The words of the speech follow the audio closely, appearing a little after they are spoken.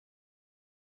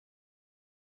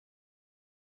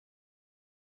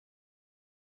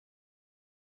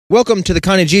Welcome to the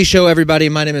Connie G Show, everybody.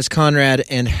 My name is Conrad,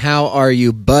 and how are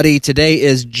you, buddy? Today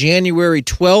is January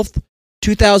 12th,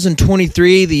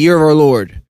 2023, the year of our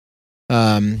Lord.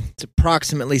 It's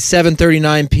approximately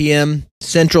 7:39 p.m.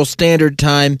 Central Standard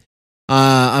Time.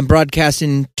 I'm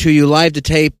broadcasting to you live to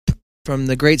tape from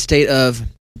the great state of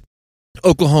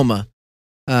Oklahoma,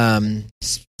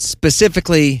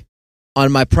 specifically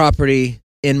on my property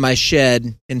in my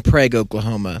shed in Prague,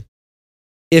 Oklahoma.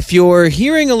 If you're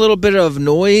hearing a little bit of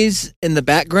noise in the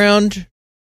background,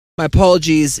 my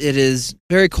apologies. It is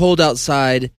very cold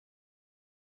outside.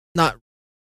 Not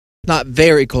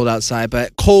very cold outside,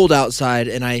 but cold outside,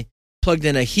 and I plugged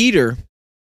in a heater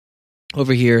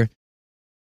over here.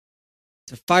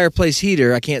 It's a fireplace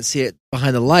heater. I can't see it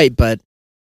behind the light, but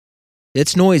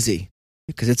it's noisy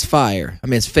because it's fire. I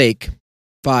mean, it's fake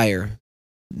fire.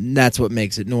 And that's what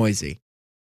makes it noisy.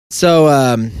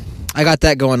 So, I got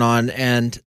that going on,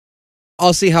 and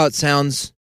I'll see how it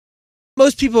sounds.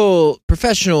 Most people,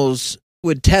 professionals,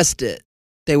 would test it.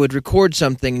 They would record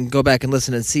something and go back and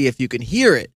listen and see if you can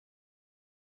hear it.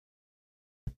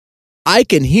 I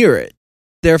can hear it.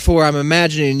 Therefore, I'm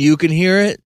imagining you can hear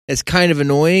it. It's kind of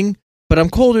annoying, but I'm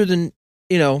colder than,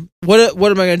 what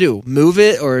am I going to do? Move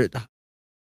it or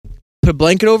put a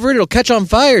blanket over it? It'll catch on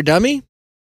fire, dummy.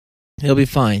 It'll be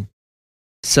fine.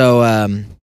 So,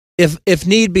 If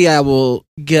need be, I will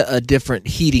get a different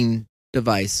heating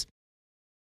device.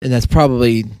 And that's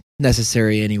probably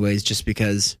necessary anyways, just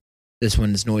because this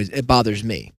one is noisy. It bothers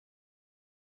me.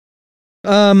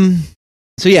 So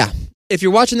yeah. If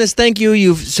you're watching this, thank you.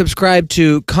 You've subscribed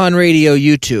to Con Radio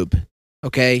YouTube.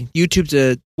 Okay? YouTube's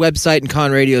a website and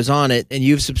Con Radio's on it, and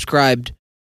you've subscribed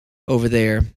over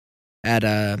there at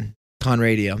Con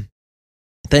Radio.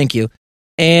 Thank you.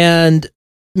 And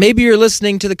maybe you're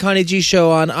listening to the Connie G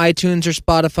Show on iTunes or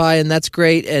Spotify, and that's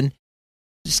great, and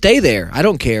stay there. I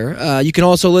don't care. You can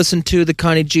also listen to the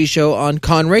Connie G Show on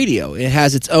Con Radio. It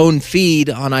has its own feed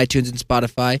on iTunes and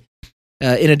Spotify,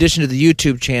 in addition to the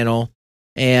YouTube channel,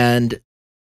 and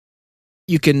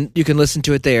you can listen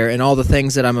to it there, and all the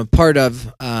things that I'm a part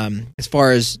of, as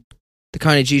far as the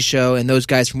Connie G Show and those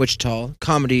guys from Wichita,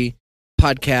 comedy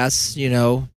podcasts,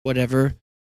 whatever,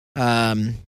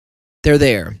 they're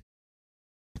there.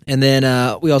 And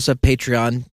then we also have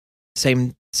Patreon,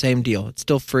 same deal. It's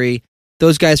still free.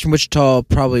 Those guys from Wichita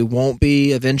probably won't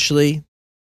be eventually,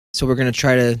 so we're going to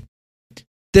try to.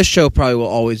 This show probably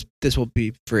will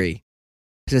be free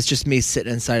because it's just me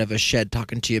sitting inside of a shed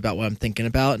talking to you about what I'm thinking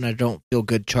about, and I don't feel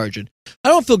good charging. I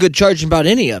don't feel good charging about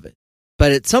any of it.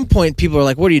 But at some point, people are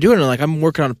like, "What are you doing?" And I'm like, "I'm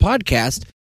working on a podcast."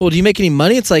 Well, do you make any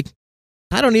money? It's like,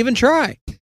 I don't even try,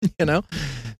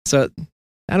 So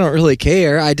I don't really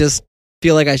care. I just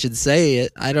feel like I should say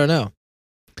it. I don't know.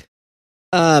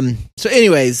 So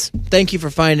anyways, thank you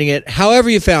for finding it. However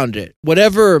you found it,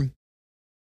 whatever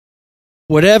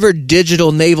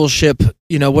digital naval ship,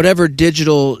 whatever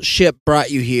digital ship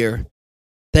brought you here,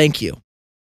 thank you.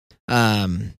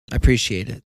 I appreciate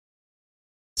it.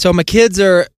 So my kids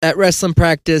are at wrestling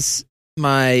practice.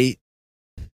 My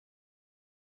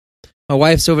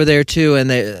wife's over there too,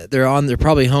 and they're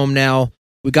probably home now.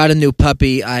 We got a new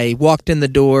puppy. I walked in the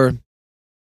door.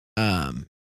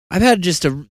 I've had just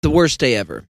the worst day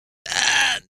ever.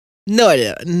 No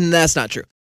idea. That's not true.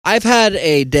 I've had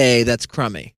a day that's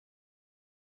crummy.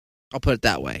 I'll put it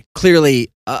that way.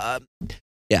 Clearly, yeah.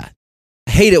 I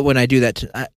hate it when I do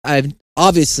that.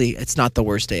 Obviously, it's not the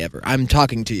worst day ever. I'm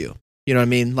talking to you. You know what I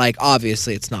mean? Like,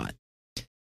 obviously, it's not.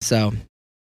 So,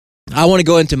 I want to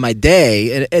go into my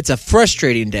day, and it's a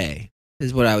frustrating day,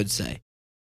 is what I would say.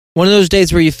 One of those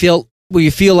days where you feel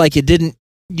like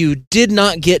you did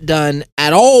not get done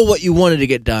at all what you wanted to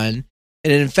get done,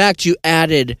 and in fact, you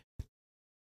added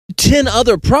 10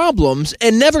 other problems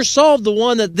and never solved the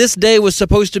one that this day was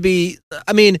supposed to be.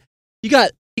 I mean, you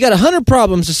got 100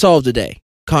 problems to solve today,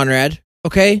 Conrad.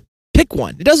 Okay, pick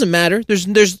one. It doesn't matter.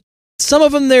 There's some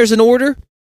of them. There's an order.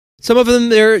 Some of them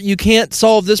there you can't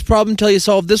solve this problem until you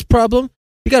solve this problem.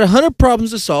 You got 100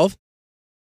 problems to solve,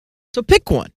 so pick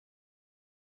one,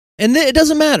 and then it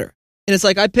doesn't matter. And it's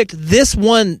like, I picked this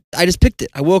one. I just picked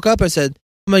it. I woke up. I said,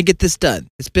 I'm going to get this done.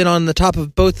 It's been on the top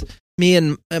of both me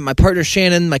and my partner,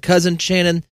 Shannon, my cousin,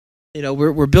 Shannon.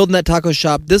 We're building that taco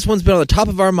shop. This one's been on the top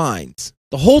of our minds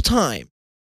the whole time.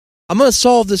 I'm going to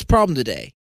solve this problem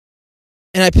today.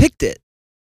 And I picked it.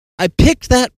 I picked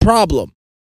that problem.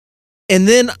 And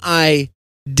then I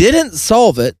didn't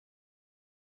solve it,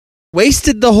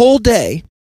 wasted the whole day,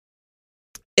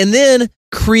 and then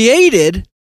created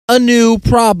a new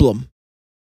problem.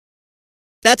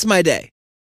 That's my day.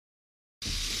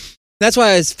 That's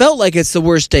why I felt like it's the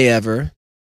worst day ever,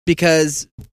 because,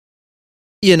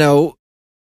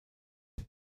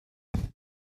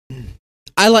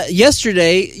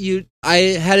 yesterday. I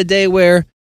had a day where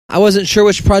I wasn't sure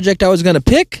which project I was going to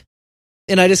pick,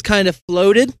 and I just kind of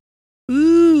floated.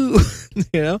 Ooh,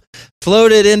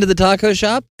 floated into the taco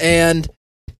shop, and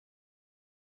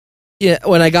yeah,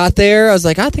 when I got there, I was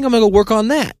like, I think I'm going to go work on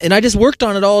that, and I just worked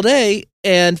on it all day,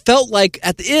 and felt like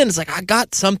at the end, it's like I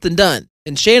got something done.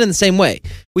 And Shannon the same way.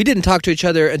 We didn't talk to each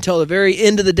other until the very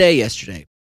end of the day yesterday.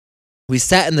 We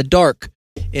sat in the dark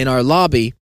in our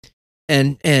lobby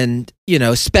and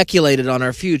speculated on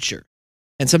our future.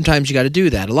 And sometimes you got to do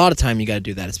that. A lot of time you got to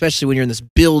do that, especially when you're in this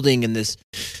building in this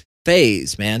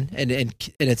phase, man. And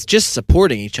it's just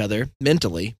supporting each other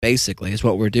mentally, basically, is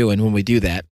what we're doing when we do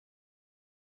that.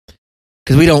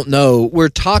 Because we don't know. We're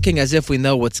talking as if we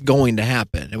know what's going to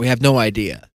happen, and we have no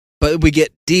idea. But we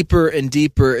get deeper and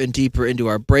deeper and deeper into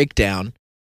our breakdown.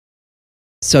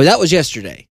 So that was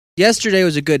yesterday. Yesterday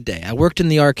was a good day. I worked in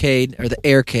the arcade, or the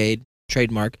aircade,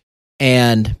 trademark,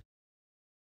 and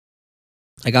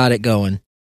I got it going.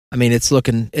 I mean, it's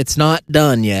not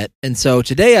done yet. And so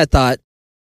today I thought,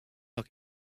 okay,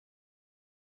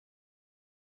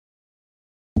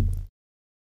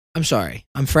 I'm sorry.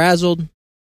 I'm frazzled.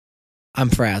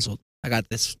 I got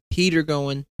this heater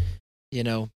going,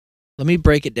 Let me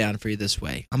break it down for you this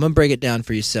way. I'm going to break it down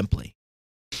for you simply.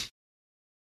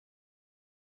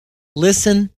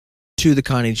 Listen to the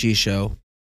Connie G Show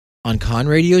on Con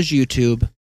Radio's YouTube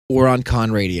or on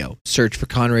Con Radio. Search for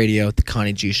Con Radio. The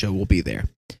Connie G Show will be there.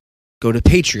 Go to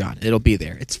Patreon. It'll be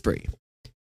there. It's free.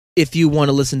 If you want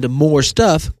to listen to more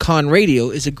stuff, Con Radio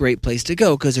is a great place to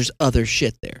go because there's other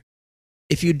shit there.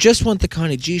 If you just want the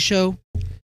Connie G Show,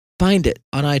 find it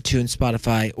on iTunes,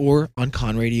 Spotify, or on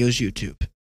Con Radio's YouTube.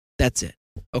 That's it,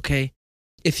 okay?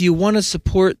 If you want to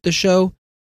support the show,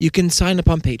 you can sign up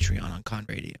on Patreon on Con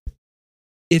Radio.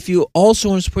 If you also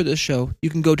want to support the show, you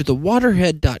can go to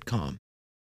thewaterhead.com,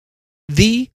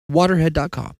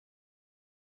 thewaterhead.com,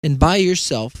 and buy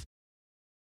yourself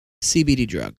CBD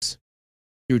drugs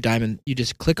through Diamond. You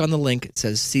just click on the link. It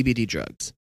says CBD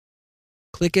drugs.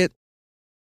 Click it.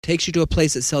 Takes you to a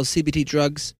place that sells CBD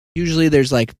drugs. Usually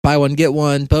there's like buy one, get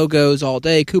one, BOGOs all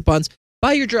day, coupons.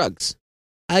 Buy your drugs.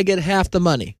 I get half the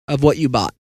money of what you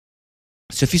bought.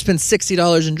 So if you spend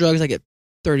 $60 in drugs, I get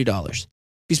 $30.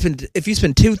 If you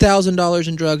spend $2,000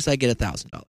 in drugs, I get $1,000.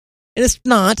 And it's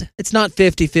not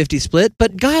 50-50 split,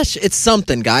 but gosh, it's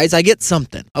something, guys. I get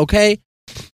something, okay?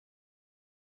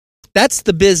 That's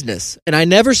the business. And I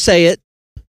never say it,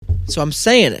 so I'm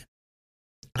saying it.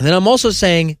 And then I'm also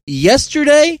saying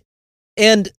yesterday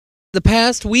and the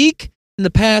past week and the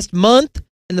past month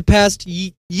and the past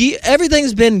year,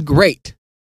 everything's been great.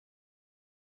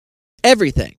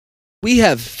 Everything. We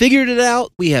have figured it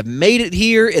out. We have made it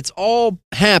here. It's all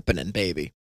happening,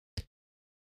 baby.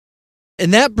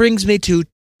 And that brings me to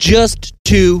just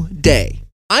today.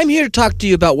 I'm here to talk to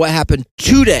you about what happened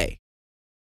today.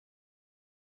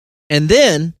 And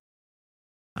then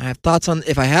I have thoughts on,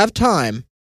 if I have time,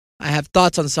 I have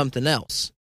thoughts on something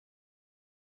else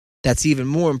that's even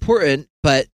more important,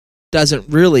 but doesn't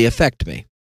really affect me.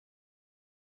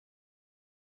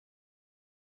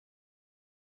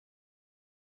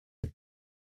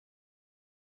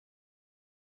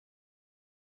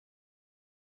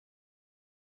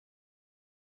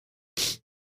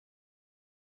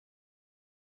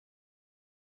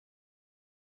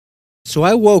 So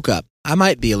I woke up. I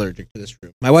might be allergic to this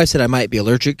room. My wife said I might be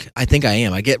allergic. I think I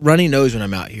am. I get runny nose when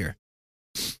I'm out here.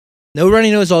 No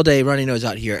runny nose all day, runny nose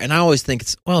out here. And I always think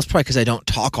it's probably because I don't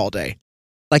talk all day.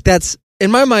 Like that's, in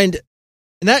my mind,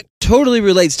 and that totally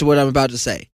relates to what I'm about to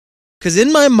say. Because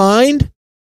in my mind,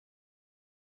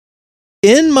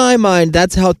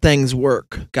 that's how things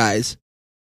work, guys.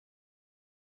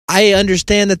 I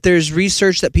understand that there's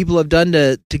research that people have done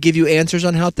to give you answers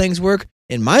on how things work.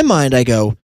 In my mind, I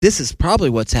go, this is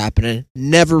probably what's happening.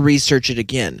 Never research it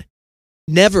again.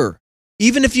 Never.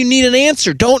 Even if you need an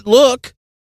answer, don't look.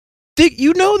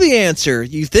 You know the answer,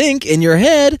 you think, in your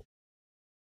head.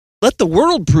 Let the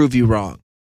world prove you wrong.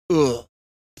 Ugh.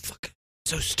 Fuck.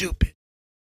 So stupid.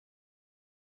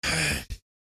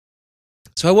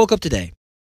 So I woke up today.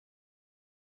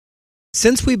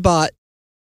 Since we bought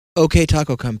OK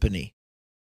Taco Company,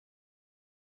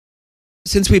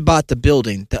 since we bought the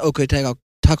building that OK Taco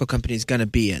Company is going to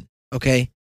be in, okay?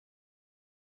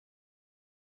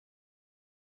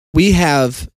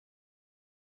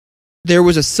 There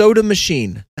was a soda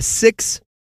machine, a 6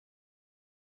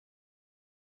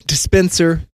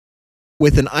 dispenser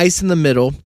with an ice in the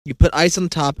middle. You put ice on the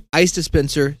top, ice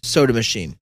dispenser, soda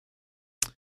machine.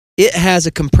 It has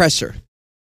a compressor,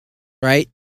 right?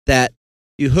 That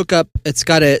you hook up. It's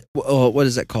got what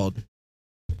is that called?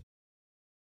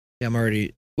 Yeah,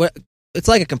 what It's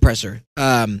like a compressor.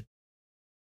 Not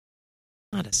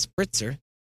a spritzer.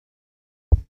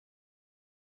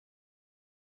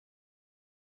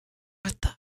 What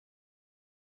the?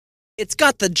 It's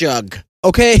got the jug,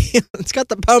 okay? It's got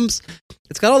the pumps.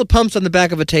 It's got all the pumps on the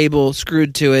back of a table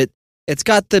screwed to it. It's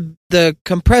got the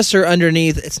compressor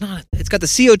underneath. It's got the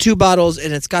CO2 bottles,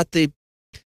 and it's like the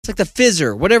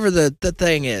fizzer, whatever the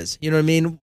thing is. You know what I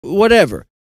mean? Whatever.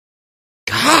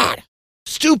 God,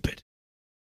 stupid.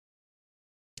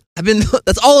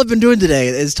 That's all I've been doing today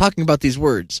is talking about these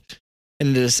words,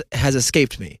 and it just has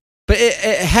escaped me. But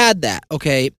it had that,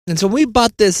 okay? And so when we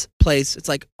bought this place, it's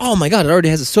like, oh my God, it already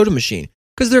has a soda machine.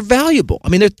 Because they're valuable. I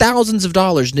mean, they're thousands of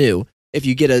dollars new if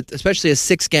you get especially a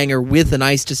 6-ganger with an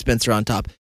ice dispenser on top.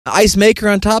 An ice maker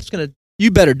on top's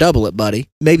you better double it, buddy.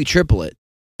 Maybe triple it.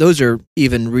 Those are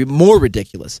even more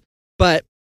ridiculous. But,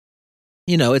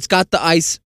 it's got the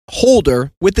ice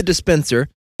holder with the dispenser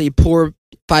that you pour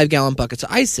 5-gallon buckets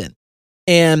of ice in.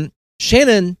 And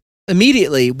Shannon,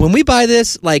 immediately, when we buy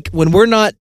this, like when we're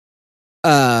not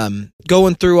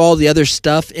going through all the other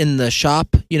stuff in the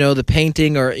shop, the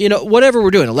painting or, whatever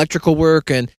we're doing, electrical work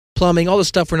and plumbing, all the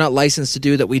stuff we're not licensed to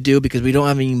do that we do because we don't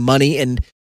have any money and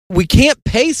we can't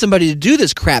pay somebody to do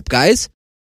this crap, guys.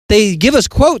 They give us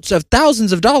quotes of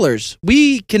thousands of dollars.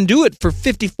 We can do it for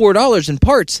 $54 in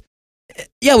parts.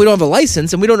 Yeah, we don't have a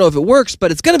license and we don't know if it works,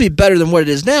 but it's going to be better than what it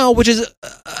is now, which is,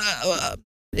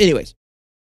 anyways.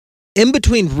 In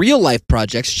between real life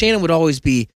projects, Shannon would always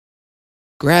be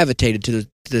gravitated to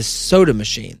the soda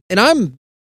machine, and I'm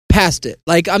past it.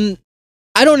 Like I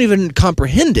don't even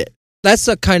comprehend it. That's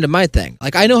kind of my thing.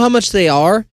 Like I know how much they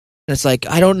are, and it's like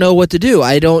I don't know what to do.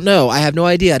 I don't know. I have no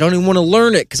idea. I don't even want to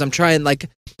learn it because I'm trying. Like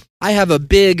I have a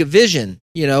big vision,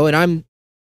 and I'm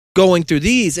going through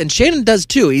these, and Shannon does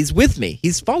too. He's with me.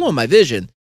 He's following my vision,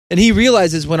 and he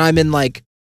realizes when I'm in like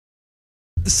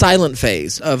the silent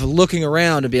phase of looking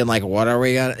around and being like, "What are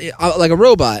we gonna?" Like a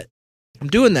robot. I'm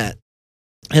doing that.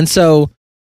 And so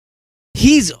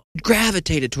he's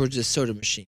gravitated towards this soda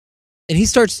machine. And he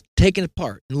starts taking it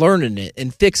apart and learning it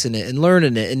and fixing it and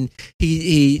learning it. And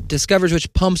he discovers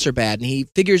which pumps are bad. And he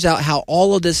figures out how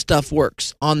all of this stuff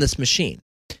works on this machine.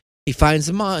 He finds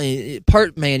the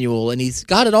part manual and he's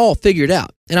got it all figured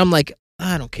out. And I'm like,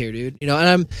 I don't care, dude. And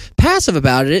I'm passive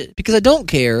about it because I don't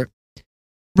care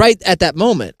right at that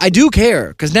moment. I do care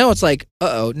because now it's like,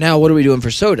 now what are we doing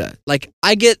for soda? Like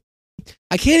I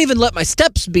can't even let my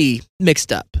steps be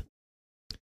mixed up.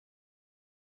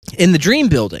 In the dream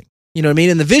building, you know what I mean?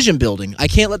 In the vision building, I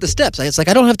can't let the steps. It's like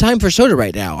I don't have time for soda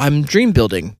right now. I'm dream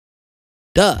building.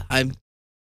 Duh.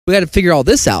 We got to figure all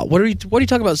this out. What are you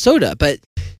talking about soda? But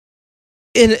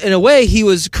in a way, he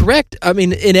was correct. I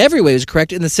mean, in every way, he was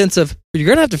correct in the sense of you're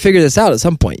gonna have to figure this out at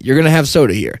some point. You're gonna have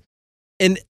soda here,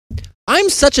 and I'm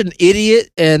such an idiot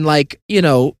and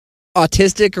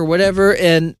autistic or whatever,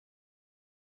 and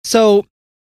so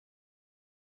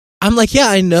I'm like, yeah,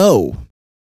 I know.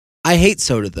 I hate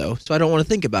soda though, so I don't want to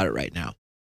think about it right now.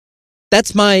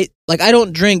 That's I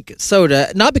don't drink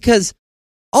soda, not because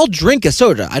I'll drink a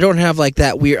soda. I don't have like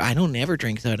that weird, I don't ever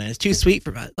drink soda. It's too sweet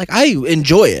for me. Like I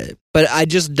enjoy it, but I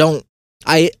just don't,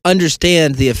 I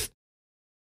understand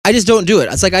I just don't do it.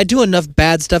 It's like I do enough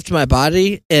bad stuff to my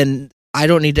body and I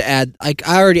don't need to add, I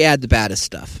already add the baddest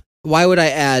stuff. Why would I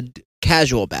add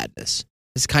casual badness?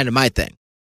 It's kind of my thing.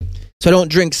 So I don't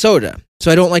drink soda.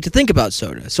 So I don't like to think about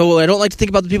soda. So I don't like to think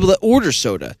about the people that order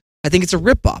soda. I think it's a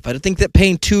ripoff. I think that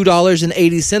paying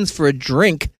 $2.80 for a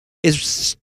drink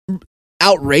is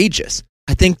outrageous.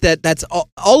 I think that's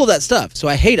all of that stuff. So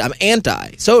I hate it. I'm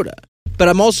anti-soda. But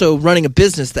I'm also running a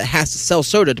business that has to sell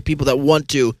soda to people that want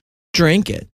to drink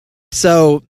it.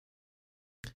 So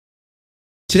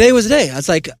today was the day. I was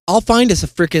like, I'll find us a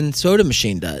freaking soda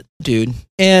machine, dude.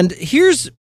 And this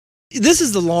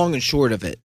is the long and short of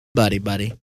it, buddy.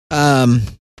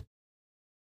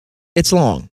 It's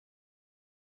long.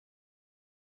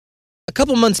 A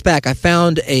couple months back, I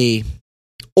found a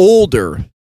older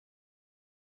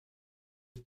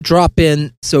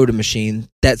drop-in soda machine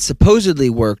that supposedly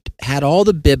worked, had all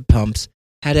the bib pumps,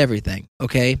 had everything,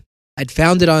 okay? I'd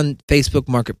found it on Facebook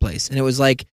Marketplace, and it was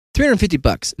like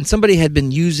 $350, and somebody had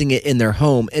been using it in their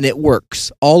home, and it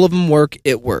works. All of them work,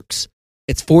 it works.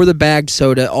 It's for the bagged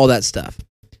soda, all that stuff.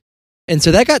 And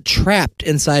so that got trapped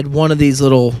inside one of those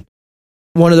little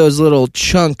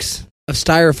chunks of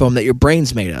styrofoam that your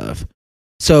brain's made of.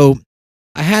 So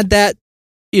I had that,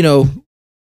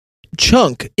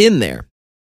 chunk in there.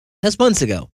 That's months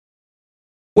ago.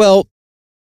 Well,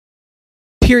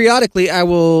 periodically I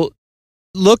will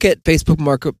look at Facebook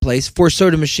Marketplace for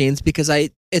soda machines because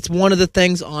it's one of the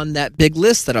things on that big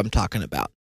list that I'm talking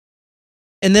about.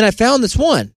 And then I found this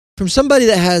one from somebody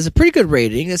that has a pretty good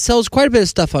rating, that sells quite a bit of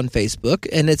stuff on Facebook,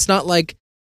 and it's not like,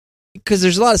 because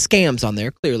there's a lot of scams on there,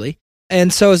 clearly.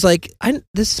 And so it's like,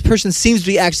 this person seems to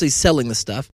be actually selling the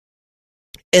stuff.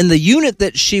 And the unit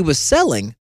that she was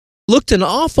selling looked an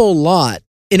awful lot,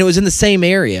 and it was in the same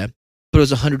area, but it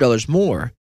was $100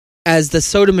 more, as the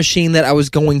soda machine that I was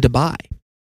going to buy.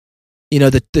 You know,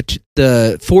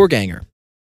 the four-ganger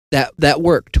that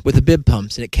worked with the bib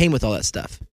pumps, and it came with all that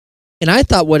stuff. And I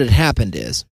thought what had happened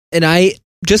is, and I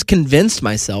just convinced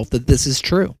myself that this is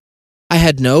true. I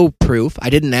had no proof. I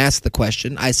didn't ask the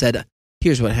question. I said,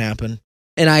 here's what happened.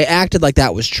 And I acted like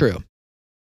that was true.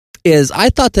 Is I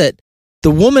thought that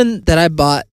the woman that I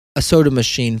bought a soda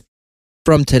machine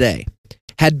from today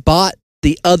had bought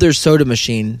the other soda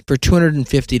machine for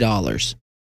 $250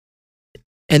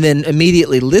 and then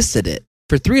immediately listed it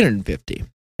for $350.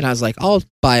 And I was like, I'll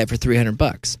buy it for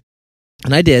 $300.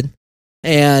 And I did.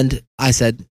 And I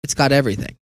said, it's got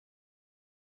everything.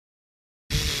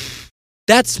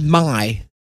 That's my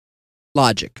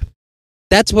logic.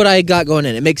 That's what I got going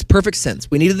in. It makes perfect sense.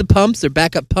 We needed the pumps, their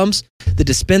backup pumps, the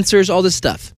dispensers, all this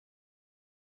stuff.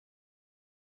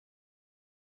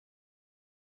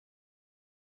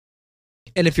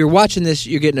 And if you're watching this,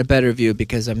 you're getting a better view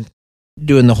because I'm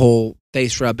doing the whole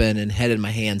face rubbing and head in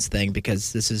my hands thing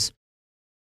because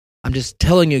I'm just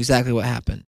telling you exactly what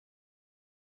happened.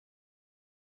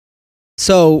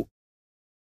 So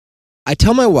I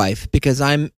tell my wife, because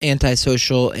I'm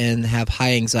antisocial and have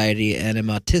high anxiety and I'm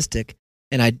autistic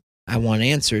and I want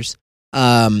answers.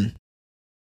 I'd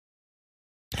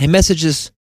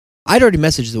already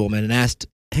messaged the woman and asked,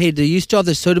 hey, do you still have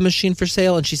the soda machine for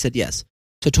sale? And she said yes.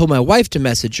 So I told my wife to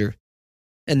message her.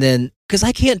 And then, because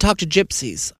I can't talk to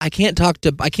gypsies. I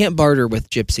can't barter with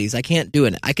gypsies. I can't do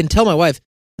it. I can tell my wife,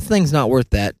 this thing's not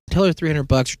worth that. Tell her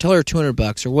 $300 or tell her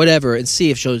 $200 or whatever and see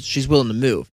if she's willing to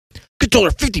move. Could told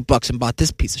her $50 and bought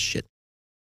this piece of shit.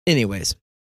 Anyways,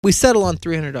 we settle on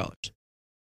 $300.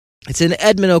 It's in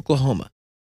Edmond, Oklahoma,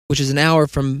 which is an hour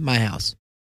from my house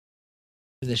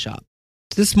to the shop.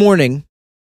 This morning,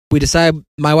 we decide,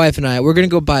 my wife and I, we're going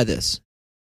to go buy this.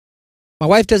 My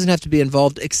wife doesn't have to be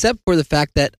involved except for the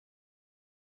fact that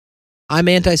I'm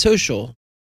antisocial.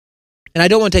 And I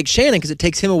don't want to take Shannon because it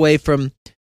takes him away from,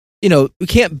 we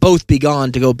can't both be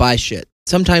gone to go buy shit.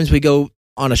 Sometimes we go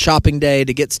on a shopping day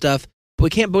to get stuff, but we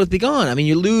can't both be gone. I mean,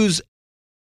 you lose,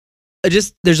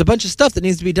 there's a bunch of stuff that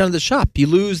needs to be done at the shop. You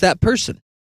lose that person.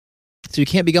 So you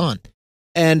can't be gone.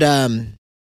 And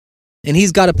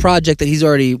he's got a project that he's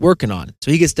already working on.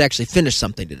 So he gets to actually finish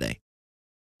something today.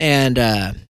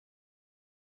 And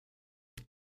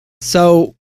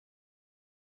so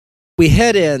we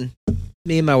head in,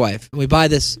 me and my wife, and we buy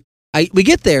this. We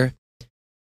get there,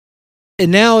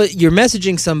 and now you're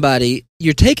messaging somebody.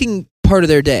 You're taking part of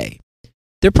their day.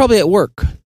 They're probably at work,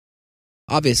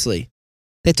 obviously.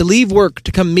 They have to leave work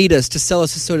to come meet us to sell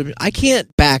us a soda. I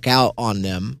can't back out on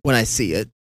them when I see it.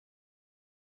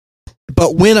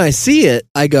 But when I see it,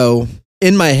 I go,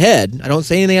 in my head, I don't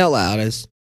say anything out loud.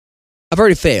 I've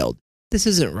already failed. This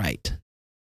isn't right.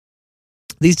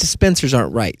 These dispensers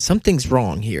aren't right. Something's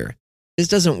wrong here. This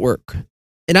doesn't work.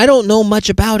 And I don't know much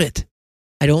about it.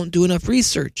 I don't do enough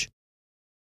research.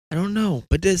 I don't know,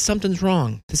 but something's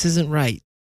wrong. This isn't right.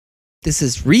 This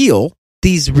is real.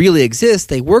 These really exist.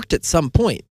 They worked at some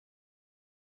point.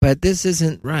 But this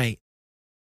isn't right.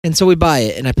 And so we buy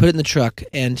it, and I put it in the truck,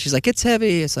 and she's like, it's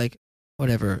heavy. It's like,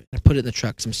 whatever. I put it in the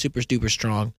truck. I'm super duper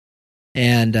strong.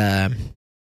 And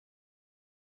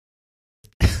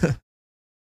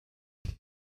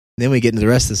then we get into the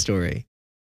rest of the story.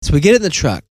 So we get in the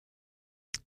truck,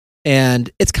 and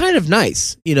it's kind of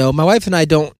nice. My wife and I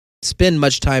don't spend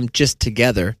much time just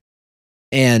together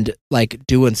and like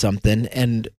doing something,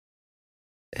 and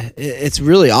it's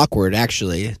really awkward,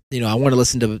 actually. I don't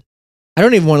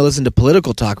even want to listen to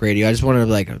political talk radio. I just want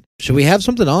to should we have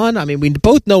something on? I mean, we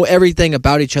both know everything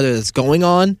about each other that's going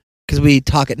on because we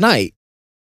talk at night.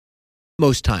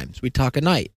 Most times we talk at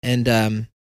night, and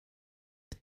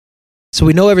so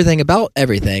we know everything about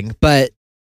everything. But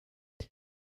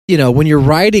when you're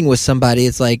riding with somebody,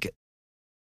 it's like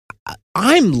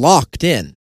I'm locked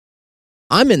in.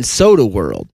 I'm in soda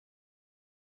world.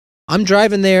 I'm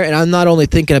driving there, and I'm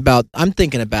thinking about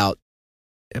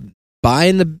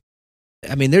buying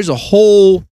there's a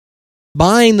whole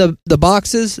buying the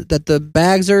boxes that the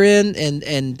bags are in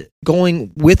and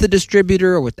going with a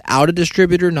distributor or without a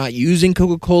distributor, not using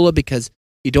Coca-Cola because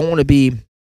you don't want to be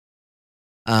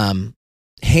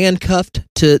handcuffed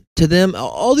to them.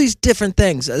 All these different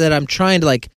things that I'm trying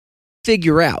to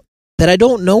figure out that I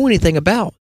don't know anything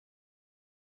about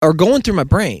are going through my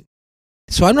brain.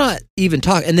 So I'm not even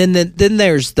talking. And then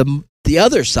there's the the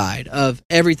other side of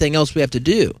everything else we have to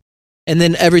do, and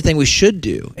then everything we should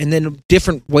do, and then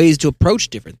different ways to approach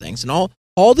different things, and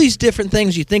all these different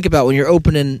things you think about when you're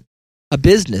opening a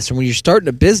business or when you're starting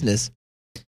a business.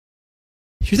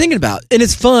 You're thinking about, and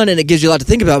it's fun and it gives you a lot to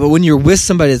think about, but when you're with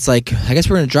somebody that's like, I guess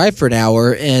we're going to drive for an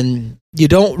hour, and you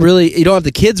don't have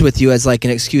the kids with you as like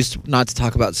an excuse not to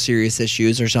talk about serious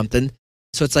issues or something.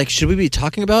 So it's like, should we be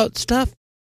talking about stuff?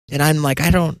 And I'm like,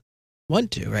 I don't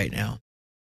want to right now.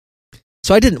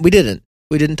 So we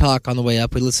didn't talk on the way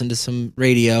up. We listened to some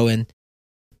radio, and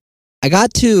I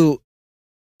got to,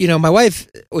 my wife,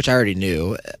 which I already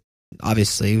knew,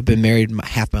 obviously we've been married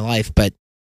half my life, but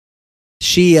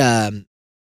she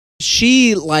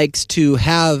likes to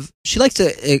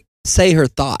say her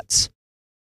thoughts,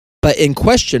 but in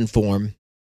question form,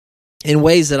 in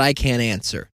ways that I can't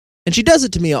answer. And she does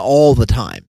it to me all the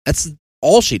time. That's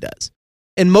all she does.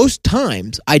 And most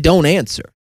times, I don't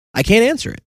answer. I can't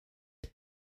answer it.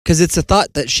 Because it's a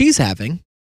thought that she's having,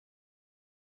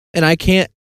 and I can't,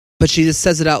 but she just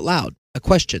says it out loud, a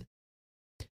question.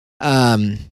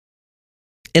 And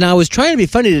I was trying to be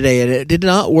funny today, and it did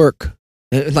not work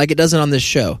like it doesn't on this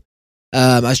show.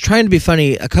 I was trying to be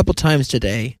funny a couple times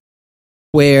today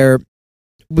where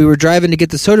we were driving to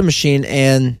get the soda machine,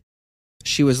 and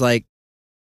she was like,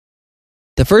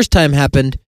 the first time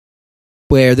happened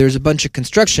where there's a bunch of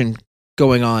construction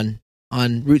going on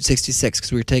Route 66,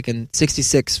 because we were taking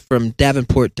 66 from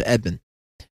Davenport to Edmond.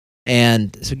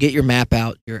 And so get your map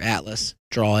out, your atlas,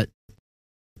 draw it.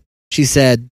 She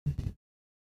said, you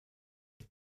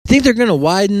think they're going to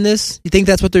widen this? You think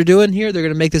that's what they're doing here? They're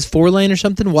going to make this 4-lane or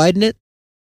something, widen it?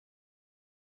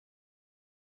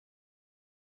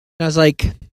 And I was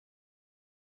like,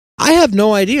 I have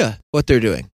no idea what they're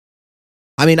doing.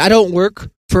 I mean, I don't work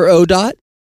for ODOT.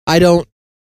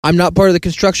 I'm not part of the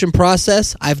construction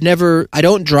process. I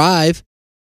don't drive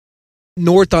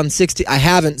north on 60. I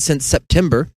haven't since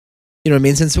September. You know what I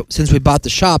mean? Since we bought the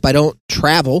shop, I don't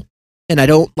travel, and I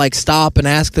don't stop and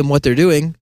ask them what they're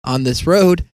doing on this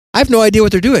road. I have no idea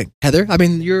what they're doing, Heather. I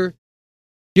mean, you're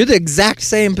the exact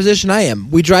same position I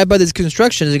am. We drive by this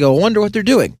construction and go, I wonder what they're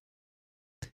doing.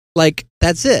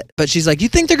 That's it. But she's like, you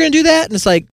think they're going to do that? And it's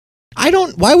like,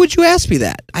 why would you ask me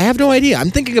that? I have no idea.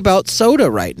 I'm thinking about soda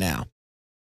right now.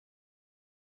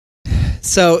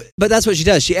 So, but that's what she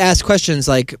does. She asks questions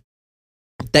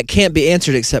that can't be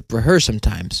answered except for her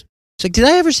sometimes. It's like, did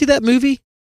I ever see that movie?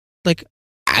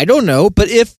 I don't know. But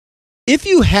if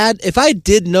I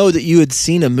did know that you had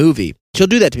seen a movie, she'll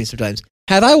do that to me sometimes.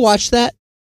 Have I watched that?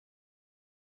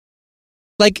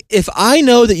 If I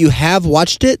know that you have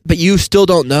watched it, but you still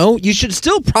don't know, you should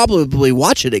still probably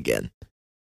watch it again.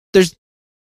 There's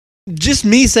just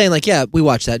me saying yeah, we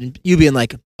watched that, and you being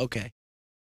like, okay,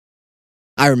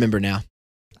 I remember now.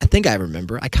 I think I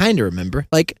remember. I kind of remember.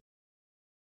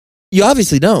 You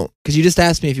obviously don't, because you just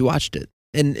asked me if you watched it,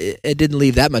 and it didn't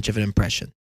leave that much of an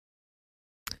impression.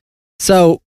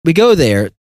 So we go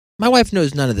there. My wife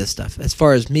knows none of this stuff, as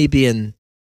far as me being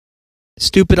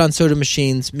stupid on soda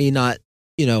machines, me not,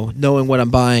 knowing what I'm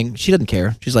buying. She doesn't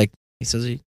care. She's like, he says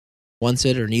he wants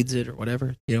it or needs it or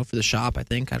whatever, for the shop, I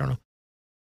think. I don't know.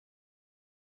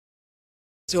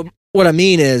 So what I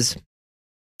mean is,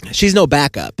 she's no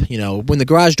backup. When the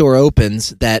garage door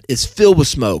opens, that is filled with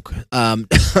smoke.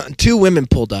 2 women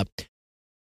pulled up.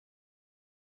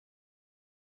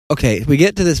 Okay, we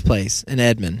get to this place in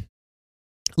Edmond.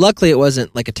 Luckily, it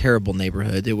wasn't a terrible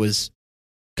neighborhood. It was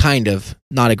kind of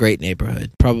not a great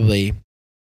neighborhood. Probably,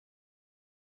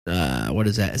 what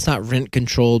is that? It's not rent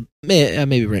controlled.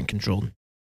 Maybe rent controlled.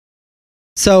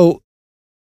 So,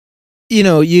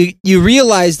 you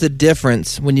realize the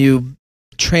difference when you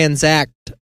transact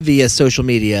via social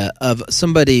media of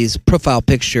somebody's profile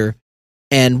picture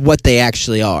and what they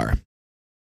actually are.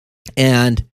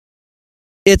 And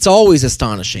it's always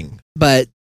astonishing. But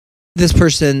this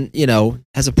person,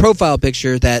 has a profile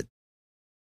picture that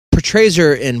portrays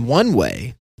her in one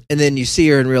way, and then you see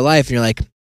her in real life and you're like,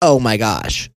 oh my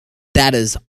gosh,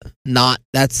 that's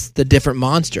the different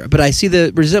monster. But I see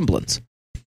the resemblance.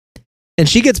 And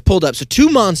she gets pulled up. So 2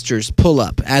 monsters pull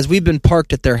up as we've been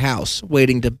parked at their house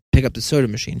waiting to pick up the soda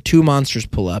machine. 2 monsters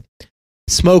pull up,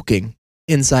 smoking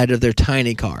inside of their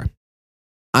tiny car.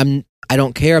 I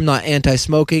don't care. I'm not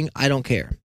anti-smoking. I don't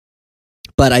care.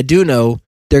 But I do know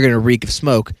they're going to reek of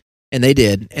smoke. And they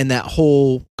did. And that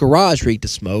whole garage reeked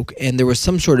of smoke. And there was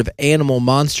some sort of animal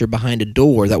monster behind a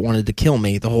door that wanted to kill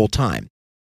me the whole time.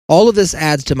 All of this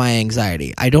adds to my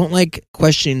anxiety. I don't like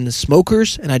questioning the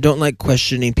smokers, and I don't like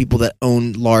questioning people that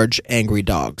own large, angry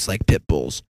dogs like pit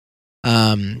bulls.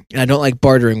 And I don't like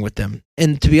bartering with them.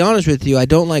 And to be honest with you, I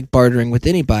don't like bartering with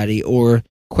anybody or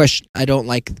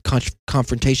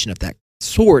confrontation of that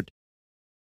sort,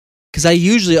 because I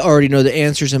usually already know the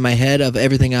answers in my head of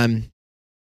everything I'm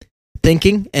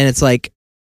thinking, and it's like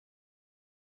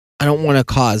I don't want to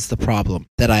cause the problem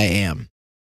that I am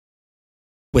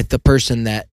with the person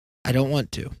that I don't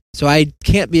want to. So I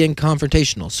can't be in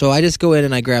confrontational. So I just go in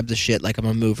and I grab the shit like I'm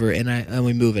a mover, and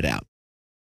we move it out.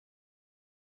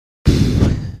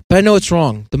 But I know it's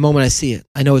wrong the moment I see it.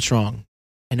 I know it's wrong.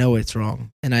 And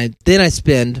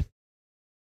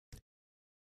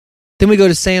then we go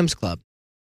to Sam's Club.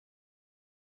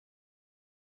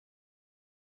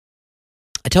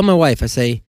 I tell my wife, I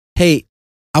say, hey,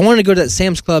 I want to go to that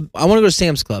Sam's Club. I want to go to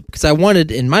Sam's Club because I want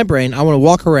to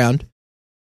walk around,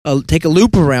 take a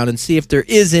loop around and see if there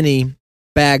is any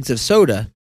bags of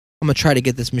soda. I'm going to try to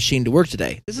get this machine to work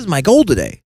today. This is my goal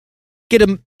today. Get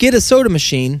a soda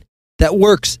machine that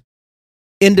works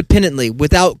independently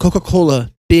without Coca-Cola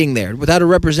being there, without a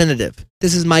representative.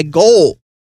 This is my goal.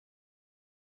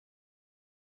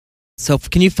 So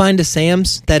can you find a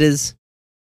Sam's that is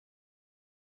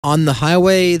on the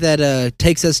highway that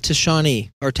takes us to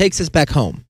Shawnee or takes us back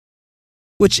home?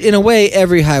 Which, in a way,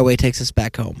 every highway takes us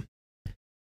back home.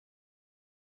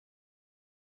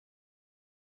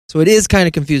 So it is kind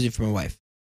of confusing for my wife.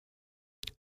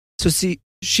 So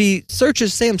she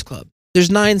searches Sam's Club. There's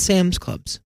 9 Sam's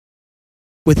Clubs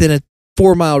within a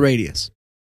 4-mile radius.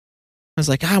 I was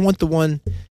like, I want the one,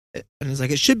 and I was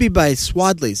like, it should be by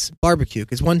Swadley's Barbecue,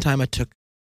 because one time I took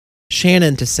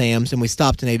Shannon to Sam's and we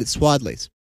stopped and ate at Swadley's.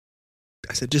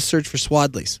 I said, just search for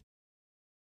Swadley's.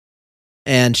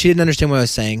 And she didn't understand what I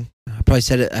was saying. I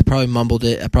probably mumbled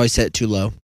it. I probably said it too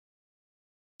low.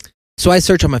 So I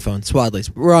search on my phone, Swadley's.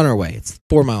 We're on our way. It's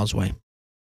 4 miles away.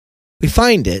 We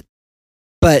find it,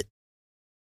 but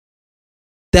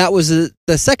that was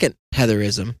the second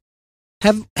Heatherism.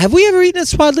 Have we ever eaten at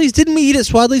Swadley's? Didn't we eat at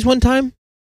Swadley's one time?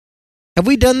 Have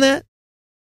we done that?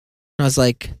 And I was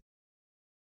like,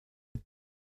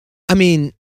 I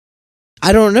mean,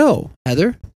 I don't know,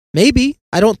 Heather. Maybe.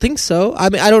 I don't think so. I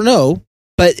mean, I don't know.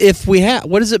 But if we have,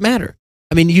 what does it matter?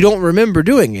 I mean, you don't remember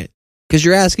doing it because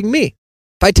you're asking me.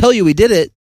 If I tell you we did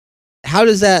it, how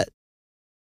does that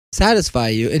satisfy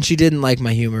you? And she didn't like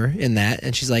my humor in that.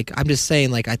 And she's like, I'm just saying,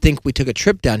 like, I think we took a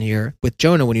trip down here with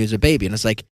Jonah when he was a baby. And it's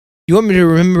like, you want me to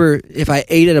remember if I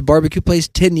ate at a barbecue place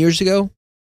 10 years ago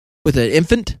with an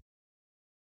infant?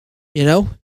 You know?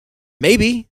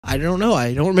 Maybe. I don't know.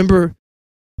 I don't remember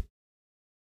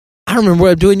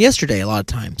what I'm doing yesterday a lot of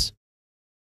times.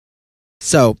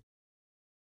 So,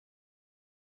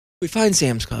 we find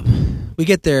Sam's Club. We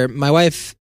get there. My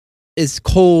wife is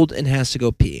cold and has to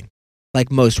go pee,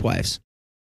 like most wives.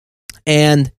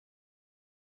 And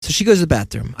so she goes to the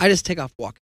bathroom. I just take off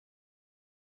walking.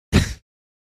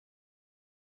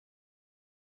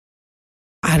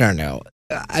 I don't know.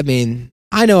 I mean,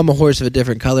 I know I'm a horse of a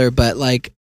different color, but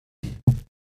like,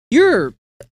 you're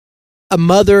a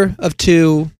mother of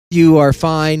 2. You are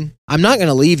fine. I'm not going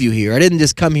to leave you here. I didn't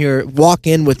just come here, walk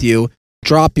in with you,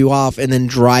 drop you off, and then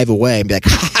drive away and be like,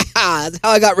 ha ha ha, that's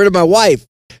how I got rid of my wife.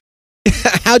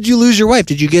 How'd you lose your wife?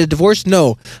 Did you get a divorce?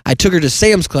 No. I took her to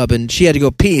Sam's Club and she had to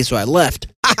go pee, so I left.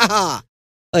 Ha ha ha.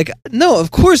 Like, no,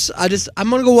 of course, I'm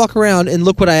going to go walk around and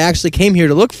look what I actually came here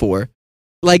to look for.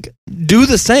 Like, do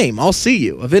the same. I'll see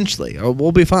you eventually, or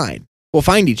we'll be fine. We'll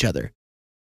find each other.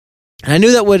 And I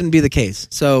knew that wouldn't be the case.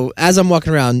 So as I'm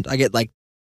walking around, I get like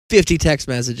 50 text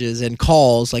messages and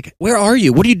calls like, where are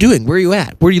you? What are you doing? Where are you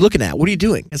at? What are you looking at? What are you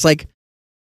doing? It's like,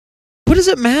 what does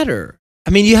it matter? I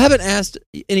mean, you haven't asked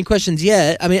any questions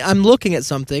yet. I mean, I'm looking at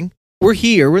something. We're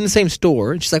here. We're in the same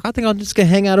store. And she's like, I think I'm just going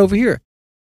to hang out over here.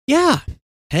 Yeah,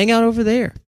 hang out over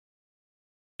there.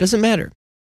 Doesn't matter.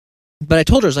 But I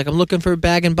told her, I was like, I'm looking for a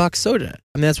bag-and-box soda.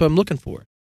 I mean, that's what I'm looking for.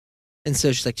 And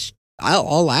so she's like,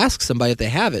 I'll ask somebody if they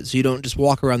have it so you don't just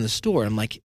walk around the store. I'm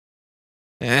like,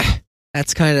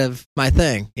 that's kind of my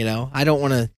thing, you know? I don't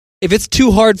want to... If it's too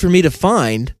hard for me to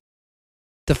find,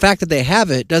 the fact that they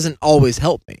have it doesn't always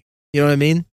help me. You know what I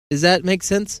mean? Does that make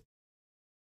sense?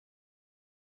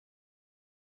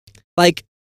 Like,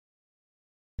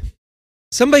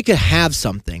 somebody could have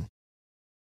something,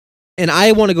 and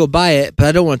I want to go buy it, but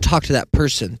I don't want to talk to that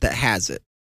person that has it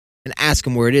and ask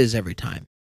them where it is every time.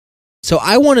 So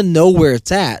I want to know where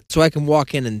it's at so I can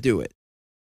walk in and do it.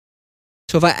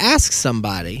 So if I ask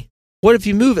somebody, what if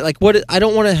you move it? Like, what? I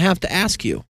don't want to have to ask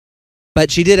you. But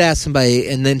she did ask somebody,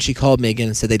 and then she called me again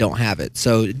and said they don't have it.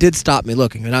 So it did stop me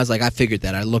looking. And I was like, I figured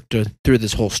that. I looked through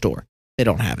this whole store. They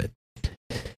don't have it.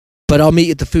 But I'll meet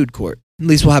you at the food court. At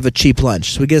least we'll have a cheap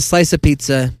lunch. So we get a slice of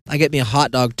pizza. I get me a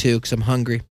hot dog, too, because I'm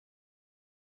hungry.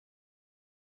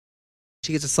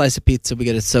 She gets a slice of pizza. We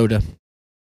get a soda.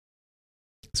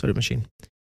 soda machine.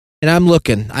 And I'm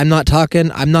looking. I'm not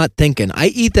talking. I'm not thinking. I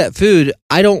eat that food.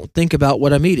 I don't think about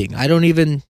what I'm eating. I don't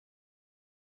even...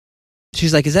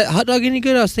 She's like, is that hot dog any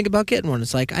good? I was thinking about getting one.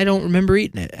 It's like, I don't remember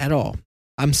eating it at all.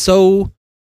 I'm so,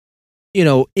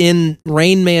 in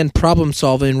Rain Man problem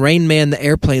solving, Rain Man, the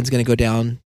airplane's going to go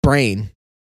down, brain,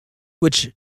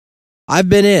 which I've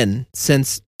been in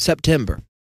since September.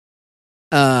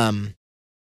 I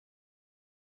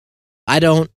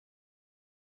don't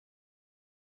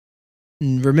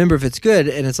remember if it's good,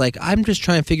 and it's like I'm just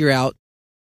trying to figure out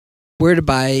where to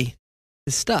buy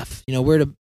this stuff, where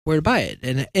to buy it,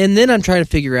 and then I'm trying to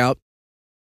figure out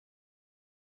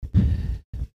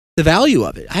the value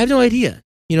of it. I have no idea,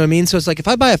 you know what I mean? So it's like if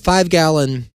I buy a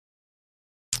 5-gallon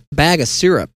bag of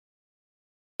syrup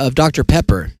of Dr.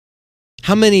 Pepper,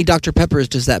 how many Dr. Peppers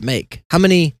does that make? How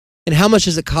many, and how much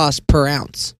does it cost per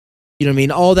ounce? You know what I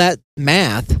mean? All that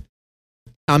math.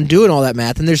 I'm doing all that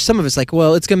math, and there's some of it's like,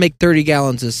 well, it's going to make 30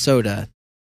 gallons of soda.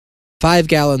 5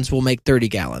 gallons will make 30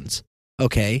 gallons.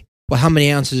 Okay. Well, how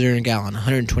many ounces are in a gallon?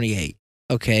 128.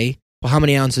 Okay. Well, how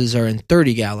many ounces are in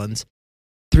 30 gallons?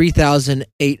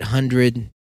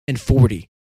 3,840.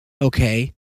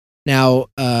 Okay. Now,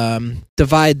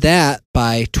 divide that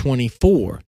by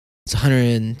 24. It's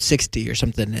 160 or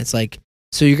something. It's like,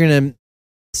 so you're going to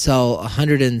sell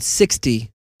 160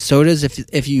 sodas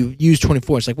if you use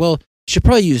 24. It's like, well, you should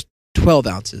probably use 12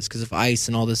 ounces because of ice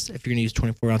and all this. If you're going to use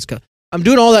 24 ounce cup, I'm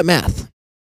doing all that math.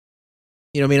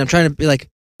 You know what I mean? I'm trying to be like,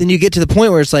 then you get to the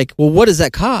point where it's like, well, what does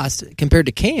that cost compared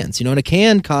to cans? And a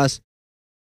can costs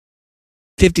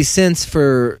 50 cents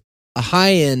for a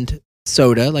high-end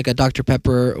soda, like a Dr.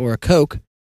 Pepper or a Coke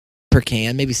per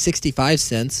can, maybe 65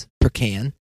 cents per can.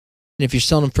 And if you're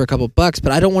selling them for a couple bucks,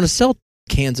 but I don't want to sell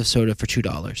cans of soda for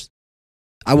 $2.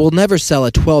 I will never sell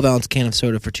a 12-ounce can of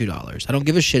soda for $2. I don't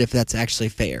give a shit if that's actually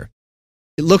fair.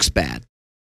 It looks bad.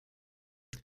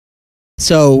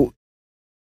 So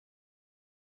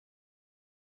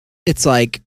it's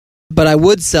like, but I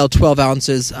would sell 12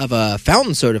 ounces of a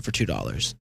fountain soda for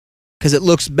 $2 because it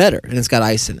looks better and it's got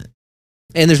ice in it.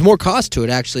 And there's more cost to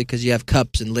it, actually, because you have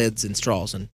cups and lids and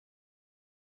straws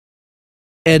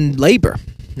and labor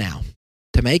now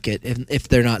to make it if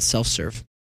they're not self-serve.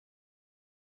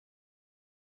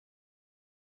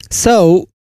 So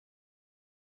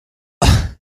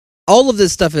all of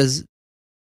this stuff is,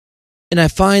 and I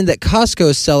find that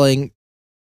Costco is selling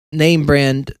name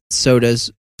brand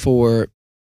sodas for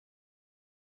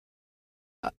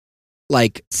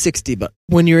like $60. But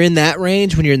when you're in that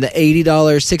range, when you're in the $80,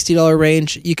 $60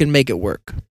 range, you can make it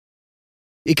work.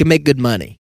 You can make good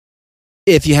money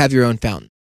if you have your own fountain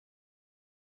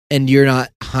and you're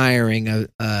not hiring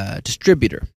a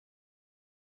distributor.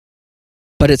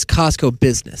 But it's Costco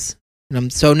business.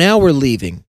 So now we're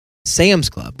leaving Sam's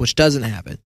Club, which doesn't have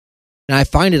it. And I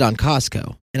find it on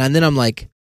Costco. And then I'm like,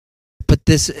 but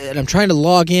this, and I'm trying to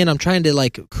log in. I'm trying to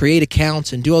like create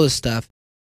accounts and do all this stuff.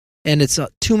 And it's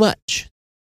too much.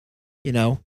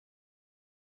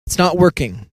 It's not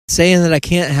working. Saying that I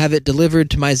can't have it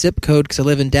delivered to my zip code because I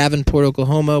live in Davenport,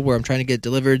 Oklahoma, where I'm trying to get it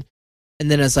delivered.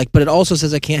 And then it's like, but it also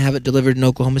says I can't have it delivered in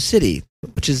Oklahoma City,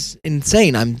 which is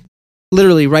insane. I'm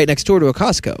literally right next door to a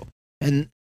Costco,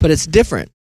 but it's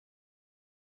different.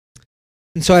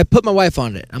 And so I put my wife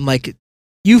on it. I'm like,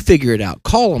 you figure it out.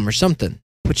 Call them or something,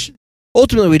 which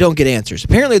ultimately we don't get answers.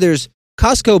 Apparently there's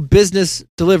Costco business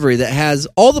delivery that has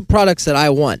all the products that I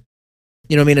want.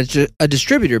 A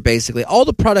distributor, basically, all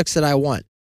the products that I want.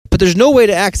 But there's no way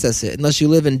to access it unless you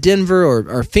live in Denver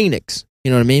or Phoenix.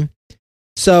 You know what I mean?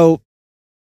 So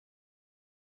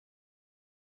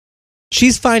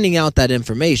she's finding out that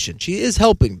information. She is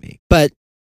helping me. But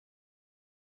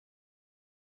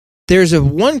there's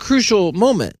one crucial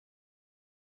moment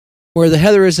where the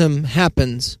Heatherism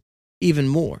happens even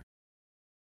more.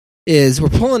 Is we're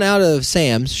pulling out of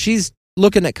Sam's. She's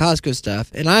looking at Costco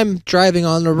stuff, and I'm driving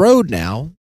on the road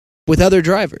now with other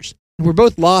drivers. We're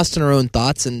both lost in our own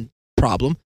thoughts and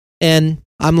problem. And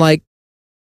I'm like,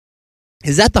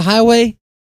 is that the highway?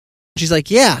 She's like,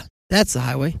 yeah, that's the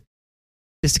highway.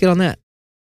 Just to get on that.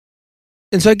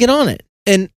 And so I get on it.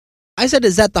 And I said,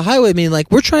 is that the highway? I mean,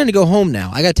 like, we're trying to go home now.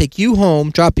 I got to take you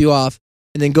home, drop you off,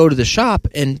 and then go to the shop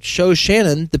and show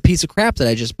Shannon the piece of crap that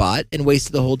I just bought and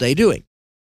wasted the whole day doing.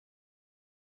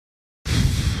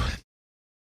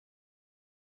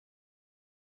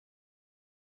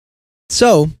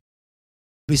 So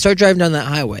we start driving down that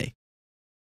highway,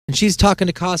 and she's talking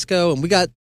to Costco, and we got,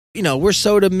 we're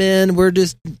soda men, we're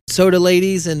just soda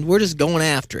ladies, and we're just going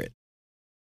after it.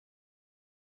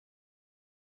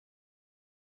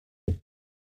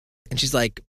 And she's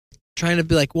like, trying to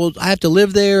be like, well, I have to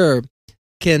live there, or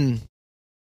can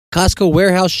Costco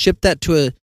warehouse, ship that to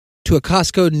a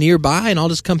Costco nearby, and I'll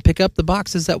just come pick up the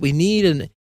boxes that we need. And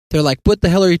they're like, what the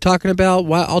hell are you talking about?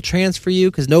 Why, I'll transfer you,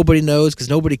 because nobody knows, because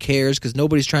nobody cares, because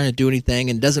nobody's trying to do anything,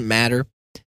 and it doesn't matter.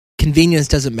 Convenience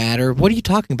doesn't matter. What are you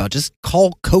talking about? Just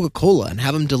call Coca-Cola and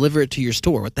have them deliver it to your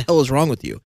store. What the hell is wrong with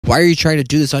you? Why are you trying to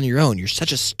do this on your own? You're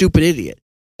such a stupid idiot.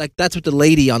 Like, that's what the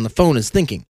lady on the phone is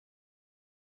thinking.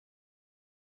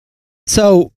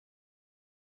 So,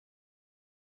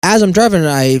 as I'm driving,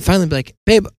 I finally be like,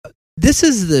 babe, this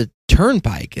is the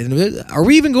turnpike. And are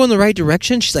we even going the right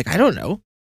direction? She's like, I don't know.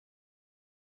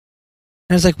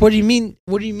 And I was like, what do you mean?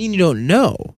 What do you mean you don't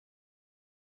know?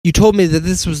 You told me that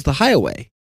this was the highway.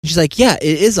 And she's like, yeah,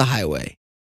 it is a highway.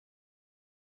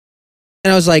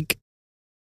 And I was like,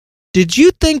 did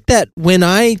you think that when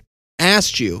I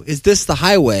asked you, is this the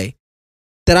highway,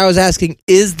 that I was asking,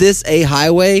 is this a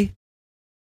highway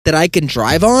that I can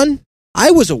drive on?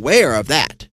 I was aware of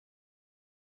that.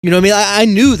 You know what I mean? I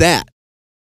knew that.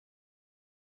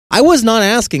 I was not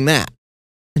asking that.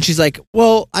 And she's like,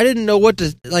 well, I didn't know what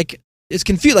to, like, it's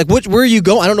confused. Like, where are you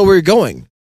going? I don't know where you're going.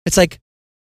 It's like,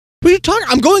 what are you talking?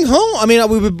 I'm going home. I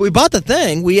mean, we bought the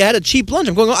thing. We had a cheap lunch.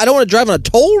 I'm going home. I don't want to drive on a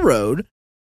toll road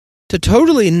to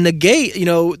totally negate,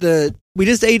 we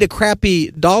just ate a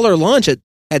crappy $1 lunch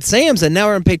at Sam's, and now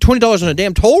we're going to pay $20 on a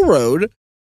damn toll road.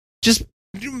 Just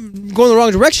going the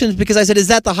wrong direction because I said, is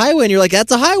that the highway? And you're like,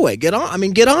 that's a highway. Get on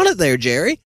it there,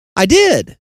 Jerry. I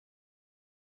did.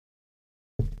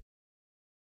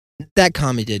 That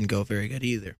comment didn't go very good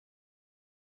either.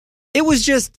 It was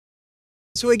just,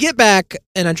 so I get back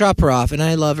and I drop her off and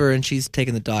I love her and she's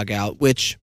taking the dog out,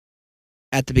 which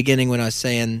at the beginning when I was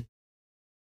saying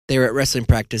they were at wrestling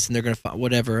practice and they're going to find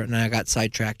whatever, and I got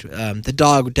sidetracked. The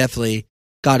dog definitely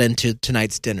got into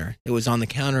tonight's dinner. It was on the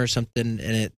counter or something and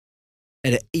it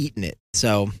had eaten it.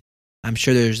 So I'm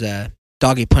sure there's a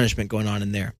doggy punishment going on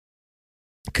in there.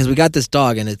 Because we got this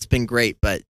dog and it's been great,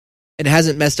 but it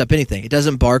hasn't messed up anything. It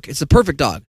doesn't bark. It's a perfect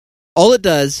dog. All it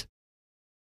does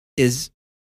is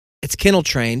it's kennel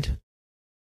trained,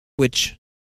 which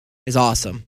is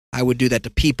awesome. I would do that to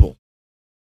people.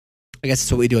 I guess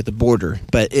that's what we do at the border,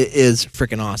 but it is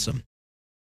freaking awesome.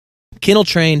 Kennel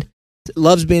trained,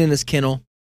 loves being in this kennel.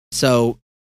 So,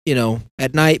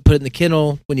 at night, put it in the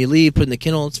kennel. When you leave, put it in the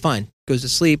kennel. It's fine. Goes to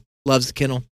sleep, loves the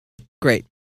kennel. Great.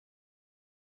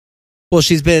 Well,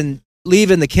 she's been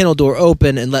leaving the kennel door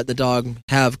open and let the dog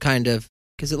have kind of,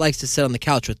 because it likes to sit on the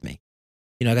couch with me.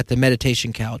 I got the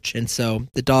meditation couch. And so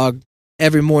the dog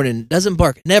every morning doesn't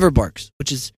bark, never barks,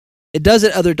 which is, it does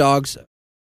it other dogs.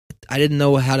 I didn't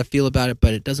know how to feel about it,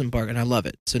 but it doesn't bark and I love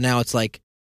it. So now it's like,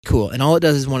 cool. And all it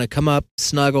does is want to come up,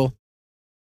 snuggle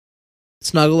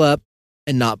up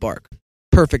and not bark.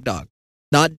 Perfect dog.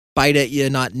 Not bite at you,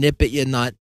 not nip at you,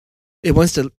 it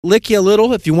wants to lick you a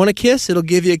little. If you want a kiss, it'll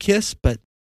give you a kiss. But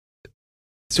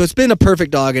so it's been a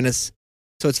perfect dog, and it's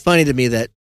funny to me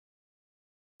that,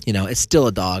 it's still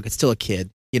a dog. It's still a kid.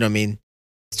 You know what I mean?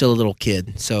 Still a little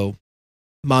kid. So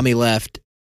mommy left.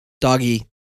 Doggy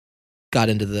got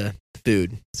into the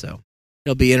food. So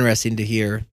it'll be interesting to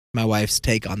hear my wife's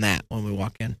take on that when we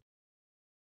walk in.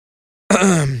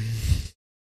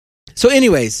 So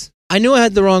anyways, I knew I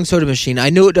had the wrong soda machine.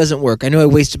 I knew it doesn't work. I knew I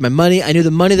wasted my money. I knew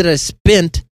the money that I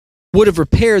spent would have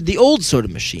repaired the old soda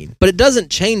machine. But it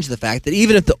doesn't change the fact that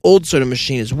even if the old soda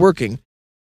machine is working,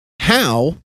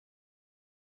 how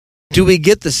do we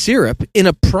get the syrup in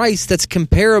a price that's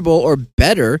comparable or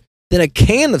better than a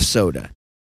can of soda?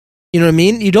 You know what I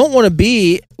mean? You don't want to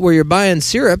be where you're buying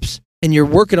syrups and you're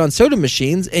working on soda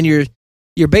machines and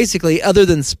you're basically, other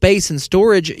than space and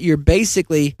storage, you're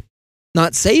basically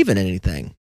not saving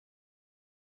anything.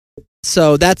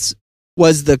 So that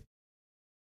was the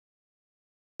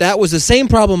same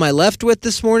problem I left with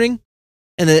this morning,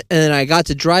 and then I got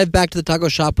to drive back to the taco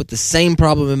shop with the same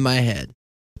problem in my head.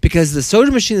 Because the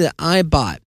soda machine that I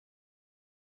bought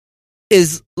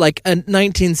is like a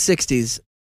 1960s.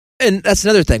 And that's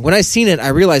another thing. When I seen it, I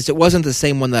realized it wasn't the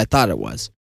same one that I thought it was.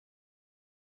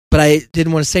 But I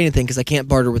didn't want to say anything because I can't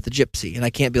barter with the gypsy. And I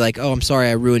can't be like, oh, I'm sorry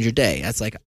I ruined your day. That's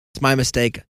like, it's my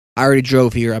mistake. I already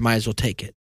drove here. I might as well take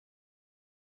it.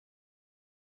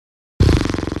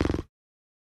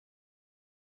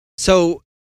 So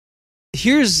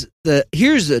here's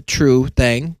a true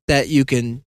thing that you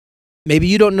can, maybe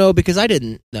you don't know because I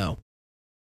didn't know.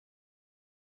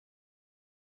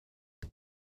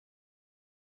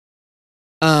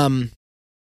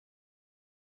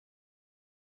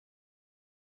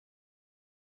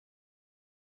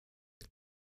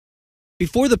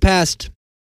 Before the past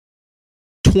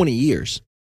 20 years,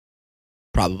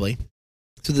 probably,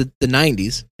 so the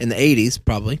 90s and the 80s,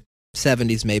 probably,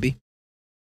 70s maybe,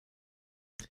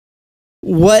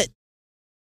 what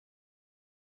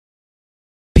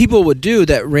people would do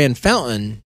that ran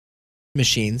fountain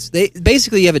machines, they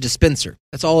basically you have a dispenser.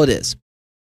 That's all it is.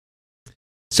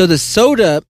 So the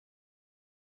soda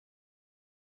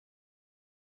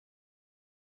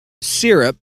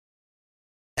syrup,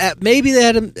 maybe they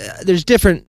had there's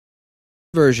different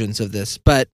versions of this,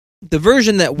 but the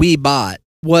version that we bought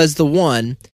was the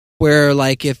one where,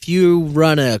 like, if you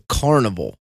run a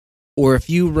carnival or if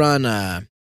you run a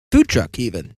food truck,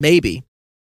 even maybe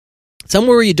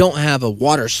somewhere where you don't have a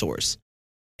water source,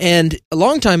 and a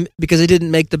long time, because they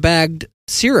didn't make the bagged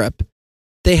syrup,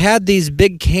 they had these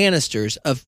big canisters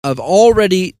of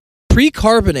already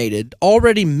pre-carbonated,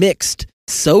 already mixed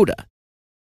soda.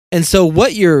 And so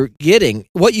what you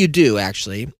do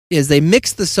actually, is they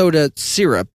mix the soda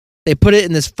syrup, they put it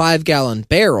in this 5-gallon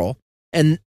barrel,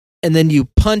 and then you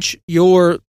punch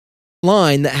your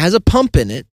line that has a pump in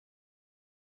it.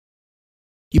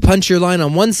 You punch your line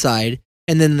on one side,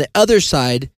 and then the other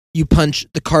side, you punch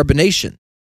the carbonation.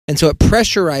 And so it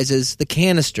pressurizes the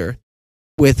canister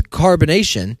with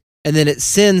carbonation, and then it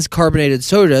sends carbonated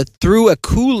soda through a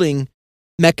cooling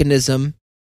mechanism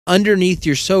underneath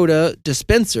your soda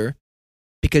dispenser,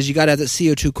 because you got to have that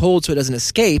CO2 cold so it doesn't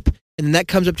escape, and then that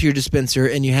comes up to your dispenser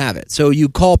and you have it. So you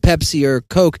call Pepsi or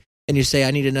Coke and you say,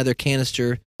 I need another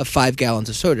canister of 5 gallons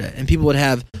of soda. And people would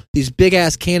have these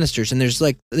big-ass canisters, and there's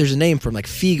a name for them, like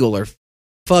Fiegel or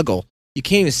Fuggle. You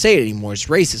can't even say it anymore. It's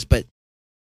racist, but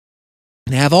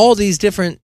they have all these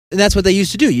different, and that's what they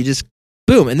used to do. You just,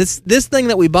 boom. And this thing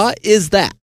that we bought is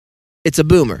that. It's a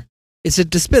boomer. It's a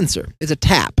dispenser. It's a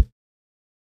tap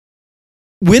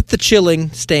with the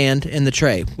chilling stand and the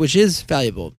tray, which is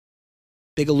valuable.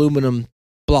 Big aluminum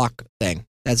block thing.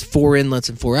 That's 4 inlets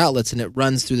and 4 outlets, and it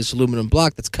runs through this aluminum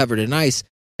block that's covered in ice,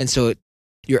 and so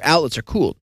your outlets are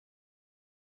cooled.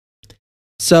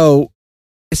 So,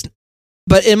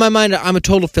 but in my mind, I'm a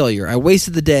total failure. I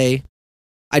wasted the day.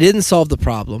 I didn't solve the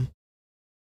problem.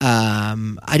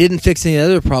 I didn't fix any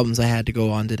other problems I had to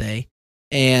go on today,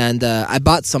 and I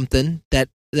bought something that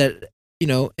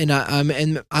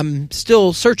and I'm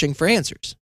still searching for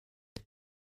answers.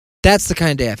 That's the kind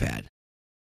of day I've had.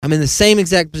 I'm in the same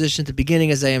exact position at the beginning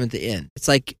as I am at the end. It's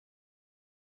like,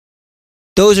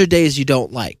 those are days you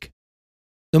don't like,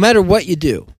 no matter what you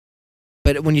do.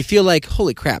 But when you feel like,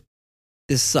 holy crap,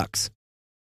 this sucks.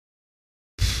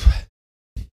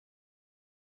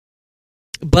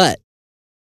 But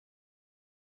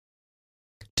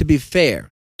to be fair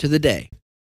to the day,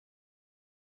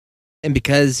 and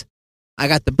because I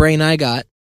got the brain I got,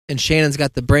 and Shannon's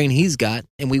got the brain he's got,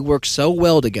 and we work so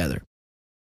well together,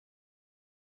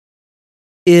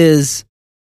 is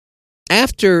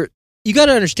after, you got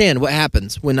to understand what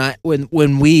happens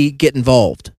when we get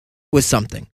involved with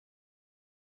something.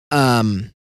 We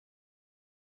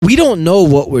don't know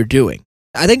what we're doing.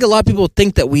 I think a lot of people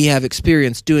think that we have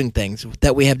experience doing things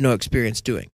that we have no experience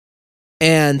doing.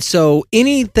 And so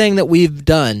anything that we've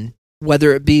done,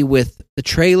 whether it be with the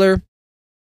trailer,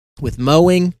 with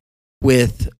mowing,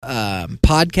 with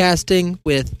podcasting,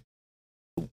 with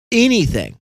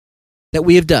anything that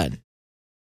we have done,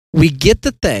 we get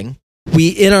the thing, we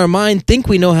in our mind think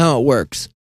we know how it works.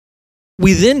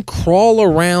 We then crawl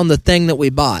around the thing that we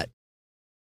bought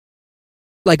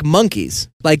like monkeys,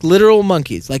 like literal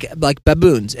monkeys, like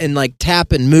baboons, and like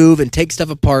tap and move and take stuff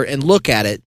apart and look at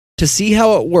it to see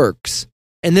how it works,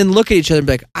 and then look at each other and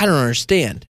be like, I don't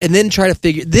understand, and then try to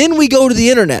figure. Then we go to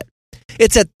the internet.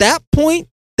 It's at that point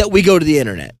that we go to the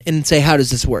internet and say, how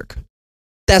does this work?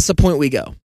 That's the point we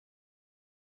go.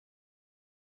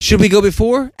 Should we go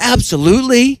before?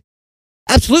 Absolutely.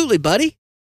 Absolutely, buddy.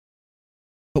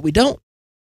 But we don't.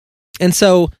 And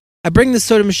so I bring the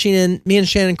soda machine in, me and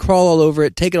Shannon crawl all over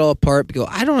it, take it all apart, we go,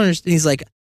 I don't understand. He's like,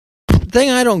 the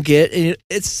thing I don't get, and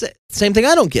it's the same thing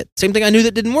I don't get. Same thing I knew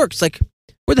that didn't work. It's like,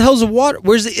 where the hell's the water?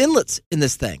 Where's the inlets in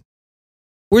this thing?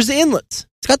 Where's the inlets?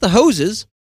 It's got the hoses.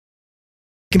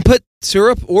 You can put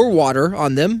syrup or water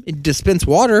on them and dispense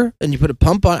water, and you put a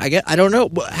pump on. I don't know.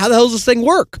 How the hell does this thing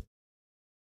work?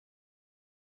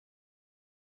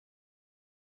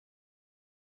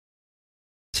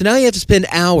 So now you have to spend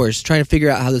hours trying to figure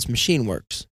out how this machine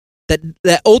works.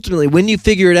 That ultimately, when you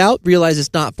figure it out, realize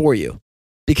it's not for you,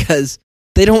 because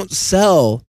they don't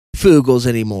sell Fugels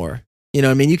anymore. You know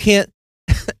what I mean? You can't,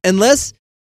 unless,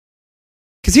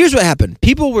 because here's what happened.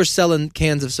 People were selling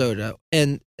cans of soda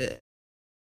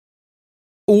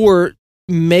or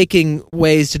making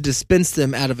ways to dispense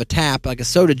them out of a tap, like a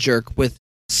soda jerk, with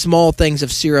small things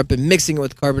of syrup and mixing it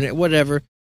with carbonate, whatever,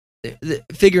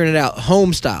 figuring it out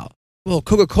home style. Well,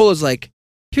 Coca-Cola's like,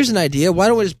 here's an idea. Why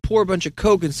don't we just pour a bunch of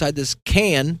Coke inside this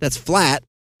can that's flat,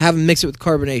 have them mix it with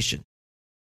carbonation?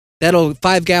 That'll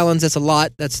 5 gallons. That's a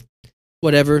lot. That's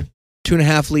whatever,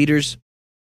 2.5 liters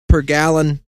per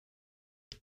gallon.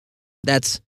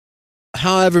 That's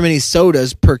however many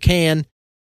sodas per can.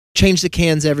 Change the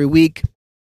cans every week.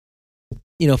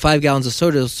 5 gallons of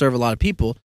soda will serve a lot of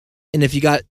people. And if you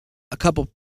got a couple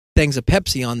things of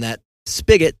Pepsi on that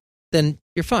spigot, then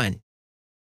you're fine.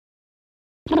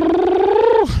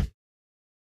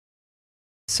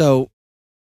 So,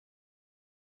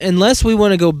 unless we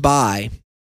want to go buy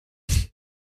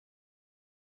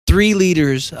 3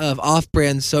 liters of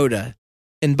off-brand soda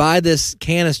and buy this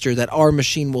canister that our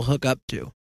machine will hook up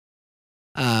to,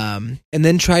 and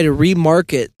then try to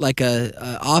remarket like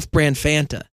a off-brand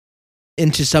Fanta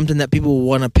into something that people will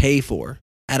want to pay for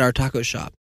at our taco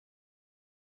shop,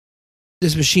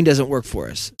 this machine doesn't work for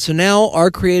us. So now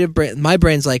our creative brain, my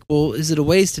brain's like, well, is it a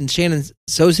waste? And Shannon's,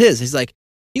 so's his. He's like,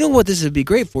 you know what this would be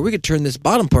great for? We could turn this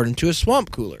bottom part into a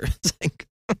swamp cooler. It's like,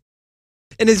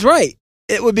 and he's right.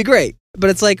 It would be great. But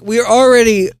it's like we're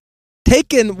already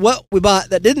taking what we bought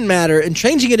that didn't matter and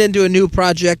changing it into a new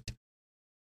project.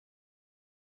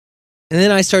 And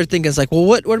then I started thinking, it's like, well,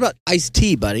 what about iced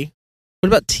tea, buddy? What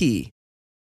about tea?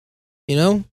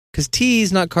 Because tea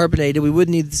is not carbonated. We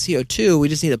wouldn't need the CO2. We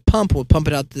just need a pump. We'll pump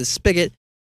it out to the spigot.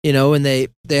 And they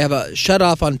have a shut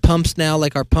off on pumps now,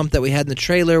 like our pump that we had in the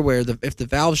trailer, where if the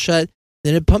valve's shut,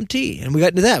 then it'd pump tea. And we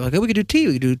got into that. Like, we could do tea.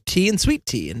 We could do tea and sweet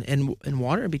tea and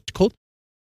water. It'd be cold.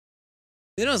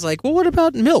 Then I was like, well, what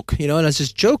about milk? And I was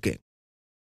just joking.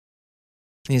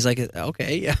 And he's like,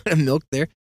 okay, yeah, milk there.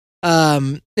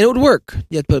 And it would work.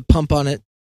 You had to put a pump on it,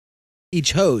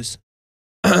 each hose.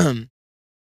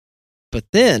 But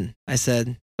then I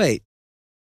said, wait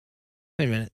a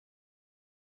minute.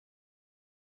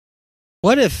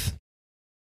 What if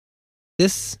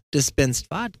this dispensed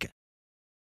vodka?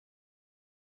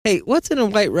 Hey, what's in a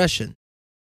White Russian? And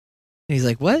he's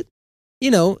like, what?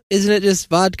 Isn't it just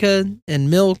vodka and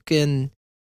milk and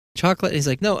chocolate? And he's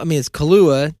like, no, I mean, it's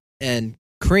Kahlua and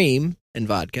cream and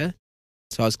vodka.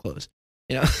 So I was close.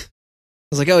 I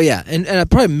was like, oh, yeah. And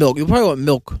probably milk. You probably want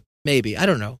milk, maybe. I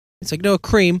don't know. It's like, no,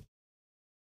 cream.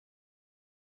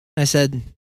 I said,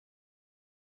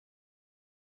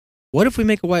 what if we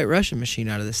make a White Russian machine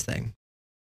out of this thing?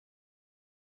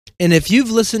 And if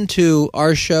you've listened to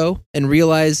our show and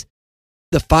realized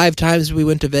the 5 times we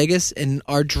went to Vegas and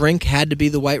our drink had to be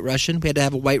the White Russian, we had to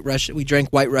have a White Russian. We drank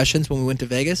White Russians when we went to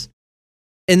Vegas.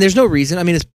 And there's no reason. I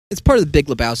mean, it's part of the Big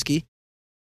Lebowski.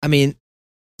 I mean,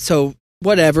 so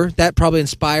whatever. That probably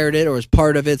inspired it or was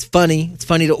part of it. It's funny. It's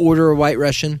funny to order a White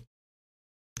Russian.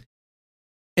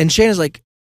 And Shannon's like,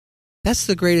 that's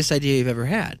the greatest idea you've ever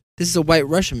had. This is a White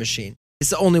Russian machine. It's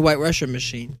the only White Russian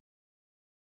machine.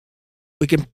 We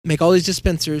can make all these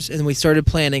dispensers, and we started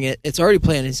planning it. It's already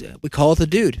planned. We call it the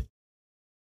Dude.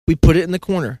 We put it in the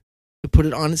corner. We put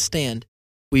it on its stand.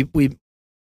 We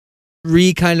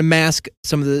kind of mask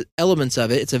some of the elements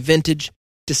of it. It's a vintage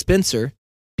dispenser.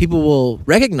 People will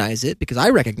recognize it because I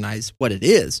recognize what it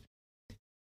is.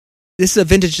 This is a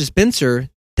vintage dispenser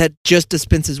that just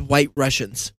dispenses White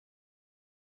Russians.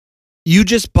 You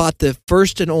just bought the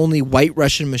first and only White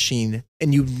Russian machine,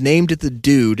 and you named it the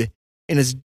Dude, and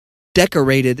it's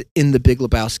decorated in the Big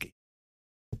Lebowski.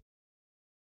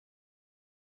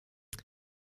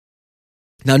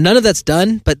 Now, none of that's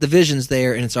done, but the vision's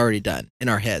there, and it's already done in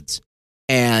our heads.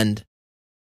 And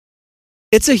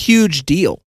it's a huge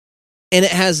deal. And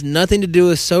it has nothing to do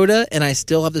with soda, and I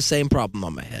still have the same problem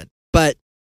on my head. But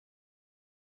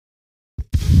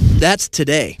that's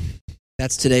today.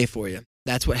 That's today for you.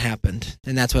 That's what happened,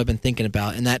 and that's what I've been thinking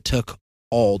about, and that took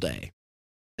all day.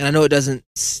 And I know it doesn't,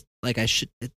 it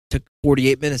took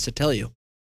 48 minutes to tell you.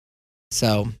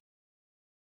 So,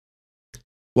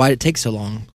 why did it take so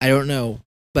long? I don't know,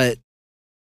 but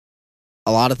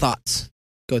a lot of thoughts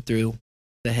go through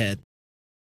the head.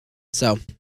 So,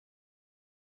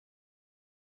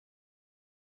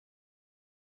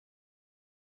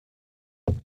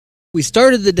 we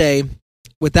started the day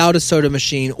without a soda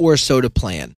machine or a soda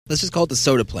plan. Let's just call it the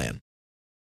soda plan.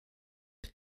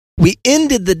 We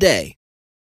ended the day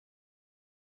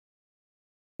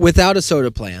without a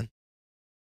soda plan.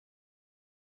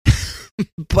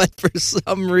 But for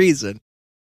some reason,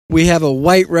 we have a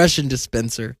White Russian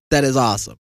dispenser that is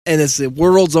awesome. And it's the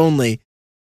world's only.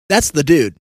 That's the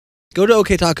Dude. Go to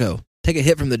OK Taco. Take a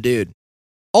hit from the Dude.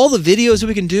 All the videos that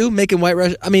we can do making White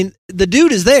Russian. I mean, the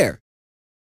Dude is there.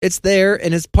 It's there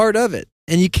and it's part of it.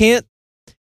 And you can't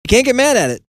get mad at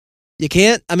it. You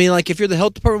can't. I mean, like, if you're the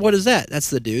health department, what is that? That's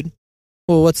the Dude.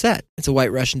 Well, what's that? It's a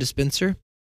White Russian dispenser.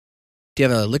 Do you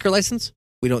have a liquor license?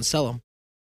 We don't sell them.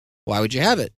 Why would you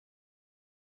have it?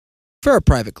 For a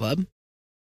private club.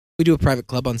 We do a private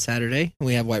club on Saturday, and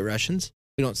we have White Russians.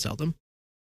 We don't sell them.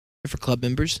 They're for club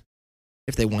members.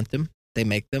 If they want them, they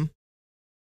make them.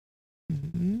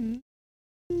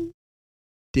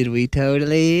 Did we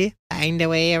totally find a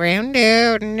way around?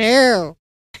 No.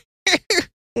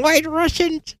 White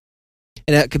Russians.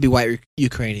 And that could be white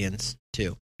Ukrainians,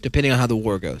 too, depending on how the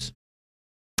war goes.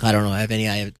 I don't know. I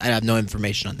have no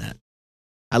information on that.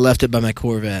 I left it by my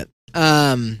Corvette.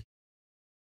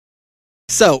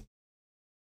 So,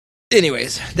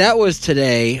 anyways, that was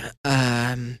today.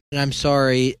 And I'm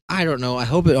sorry. I don't know. I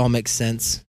hope it all makes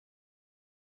sense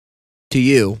to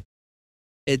you.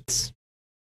 It's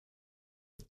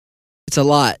a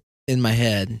lot in my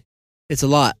head. It's a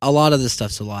lot. A lot of this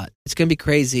stuff's a lot. It's going to be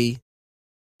crazy.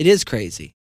 It is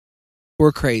crazy.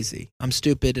 We're crazy. I'm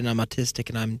stupid and I'm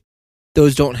autistic and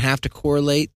those don't have to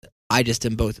correlate. I just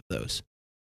am both of those.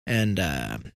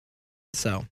 And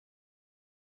so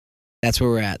that's where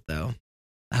we're at, though.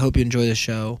 I hope you enjoy the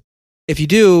show. If you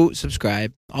do,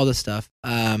 subscribe, all this stuff.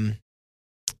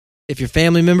 If you're a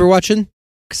family member watching,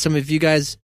 because some of you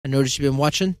guys, I noticed you've been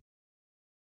watching.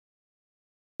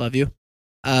 Love you.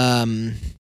 So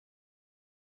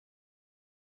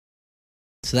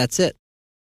that's it.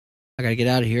 I gotta get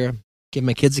out of here. Give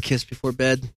my kids a kiss before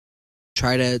bed.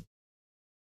 Try to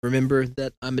remember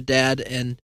that I'm a dad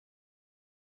and,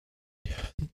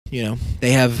 you know,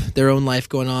 they have their own life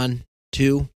going on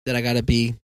too that I gotta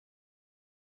be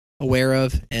aware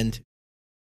of and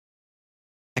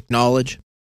acknowledge.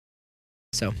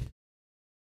 So,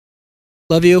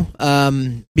 love you.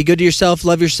 Be good to yourself.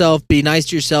 Love yourself. Be nice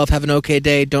to yourself. Have an okay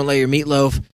day. Don't let your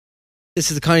meatloaf. This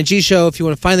is the Connie G Show. If you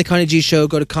want to find the Connie G Show,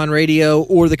 go to Con Radio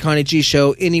or the Connie G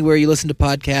Show. Anywhere you listen to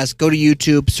podcasts, go to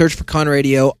YouTube, search for Con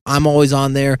Radio. I'm always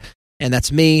on there, and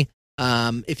that's me.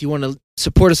 If you want to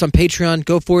support us on Patreon,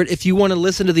 go for it. If you want to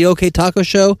listen to the OK Taco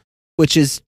Show, which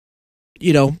is,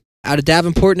 you know, out of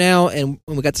Davenport now, and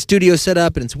we got the studio set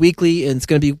up, and it's weekly, and it's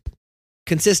going to be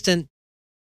consistent,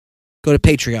 go to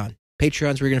Patreon.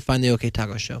 Patreon's where you're going to find the OK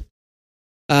Taco Show.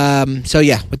 So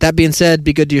yeah, with that being said,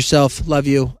 be good to yourself. Love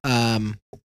you. Yeah,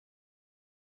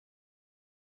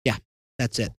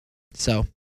 that's it. So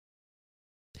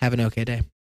have an okay day.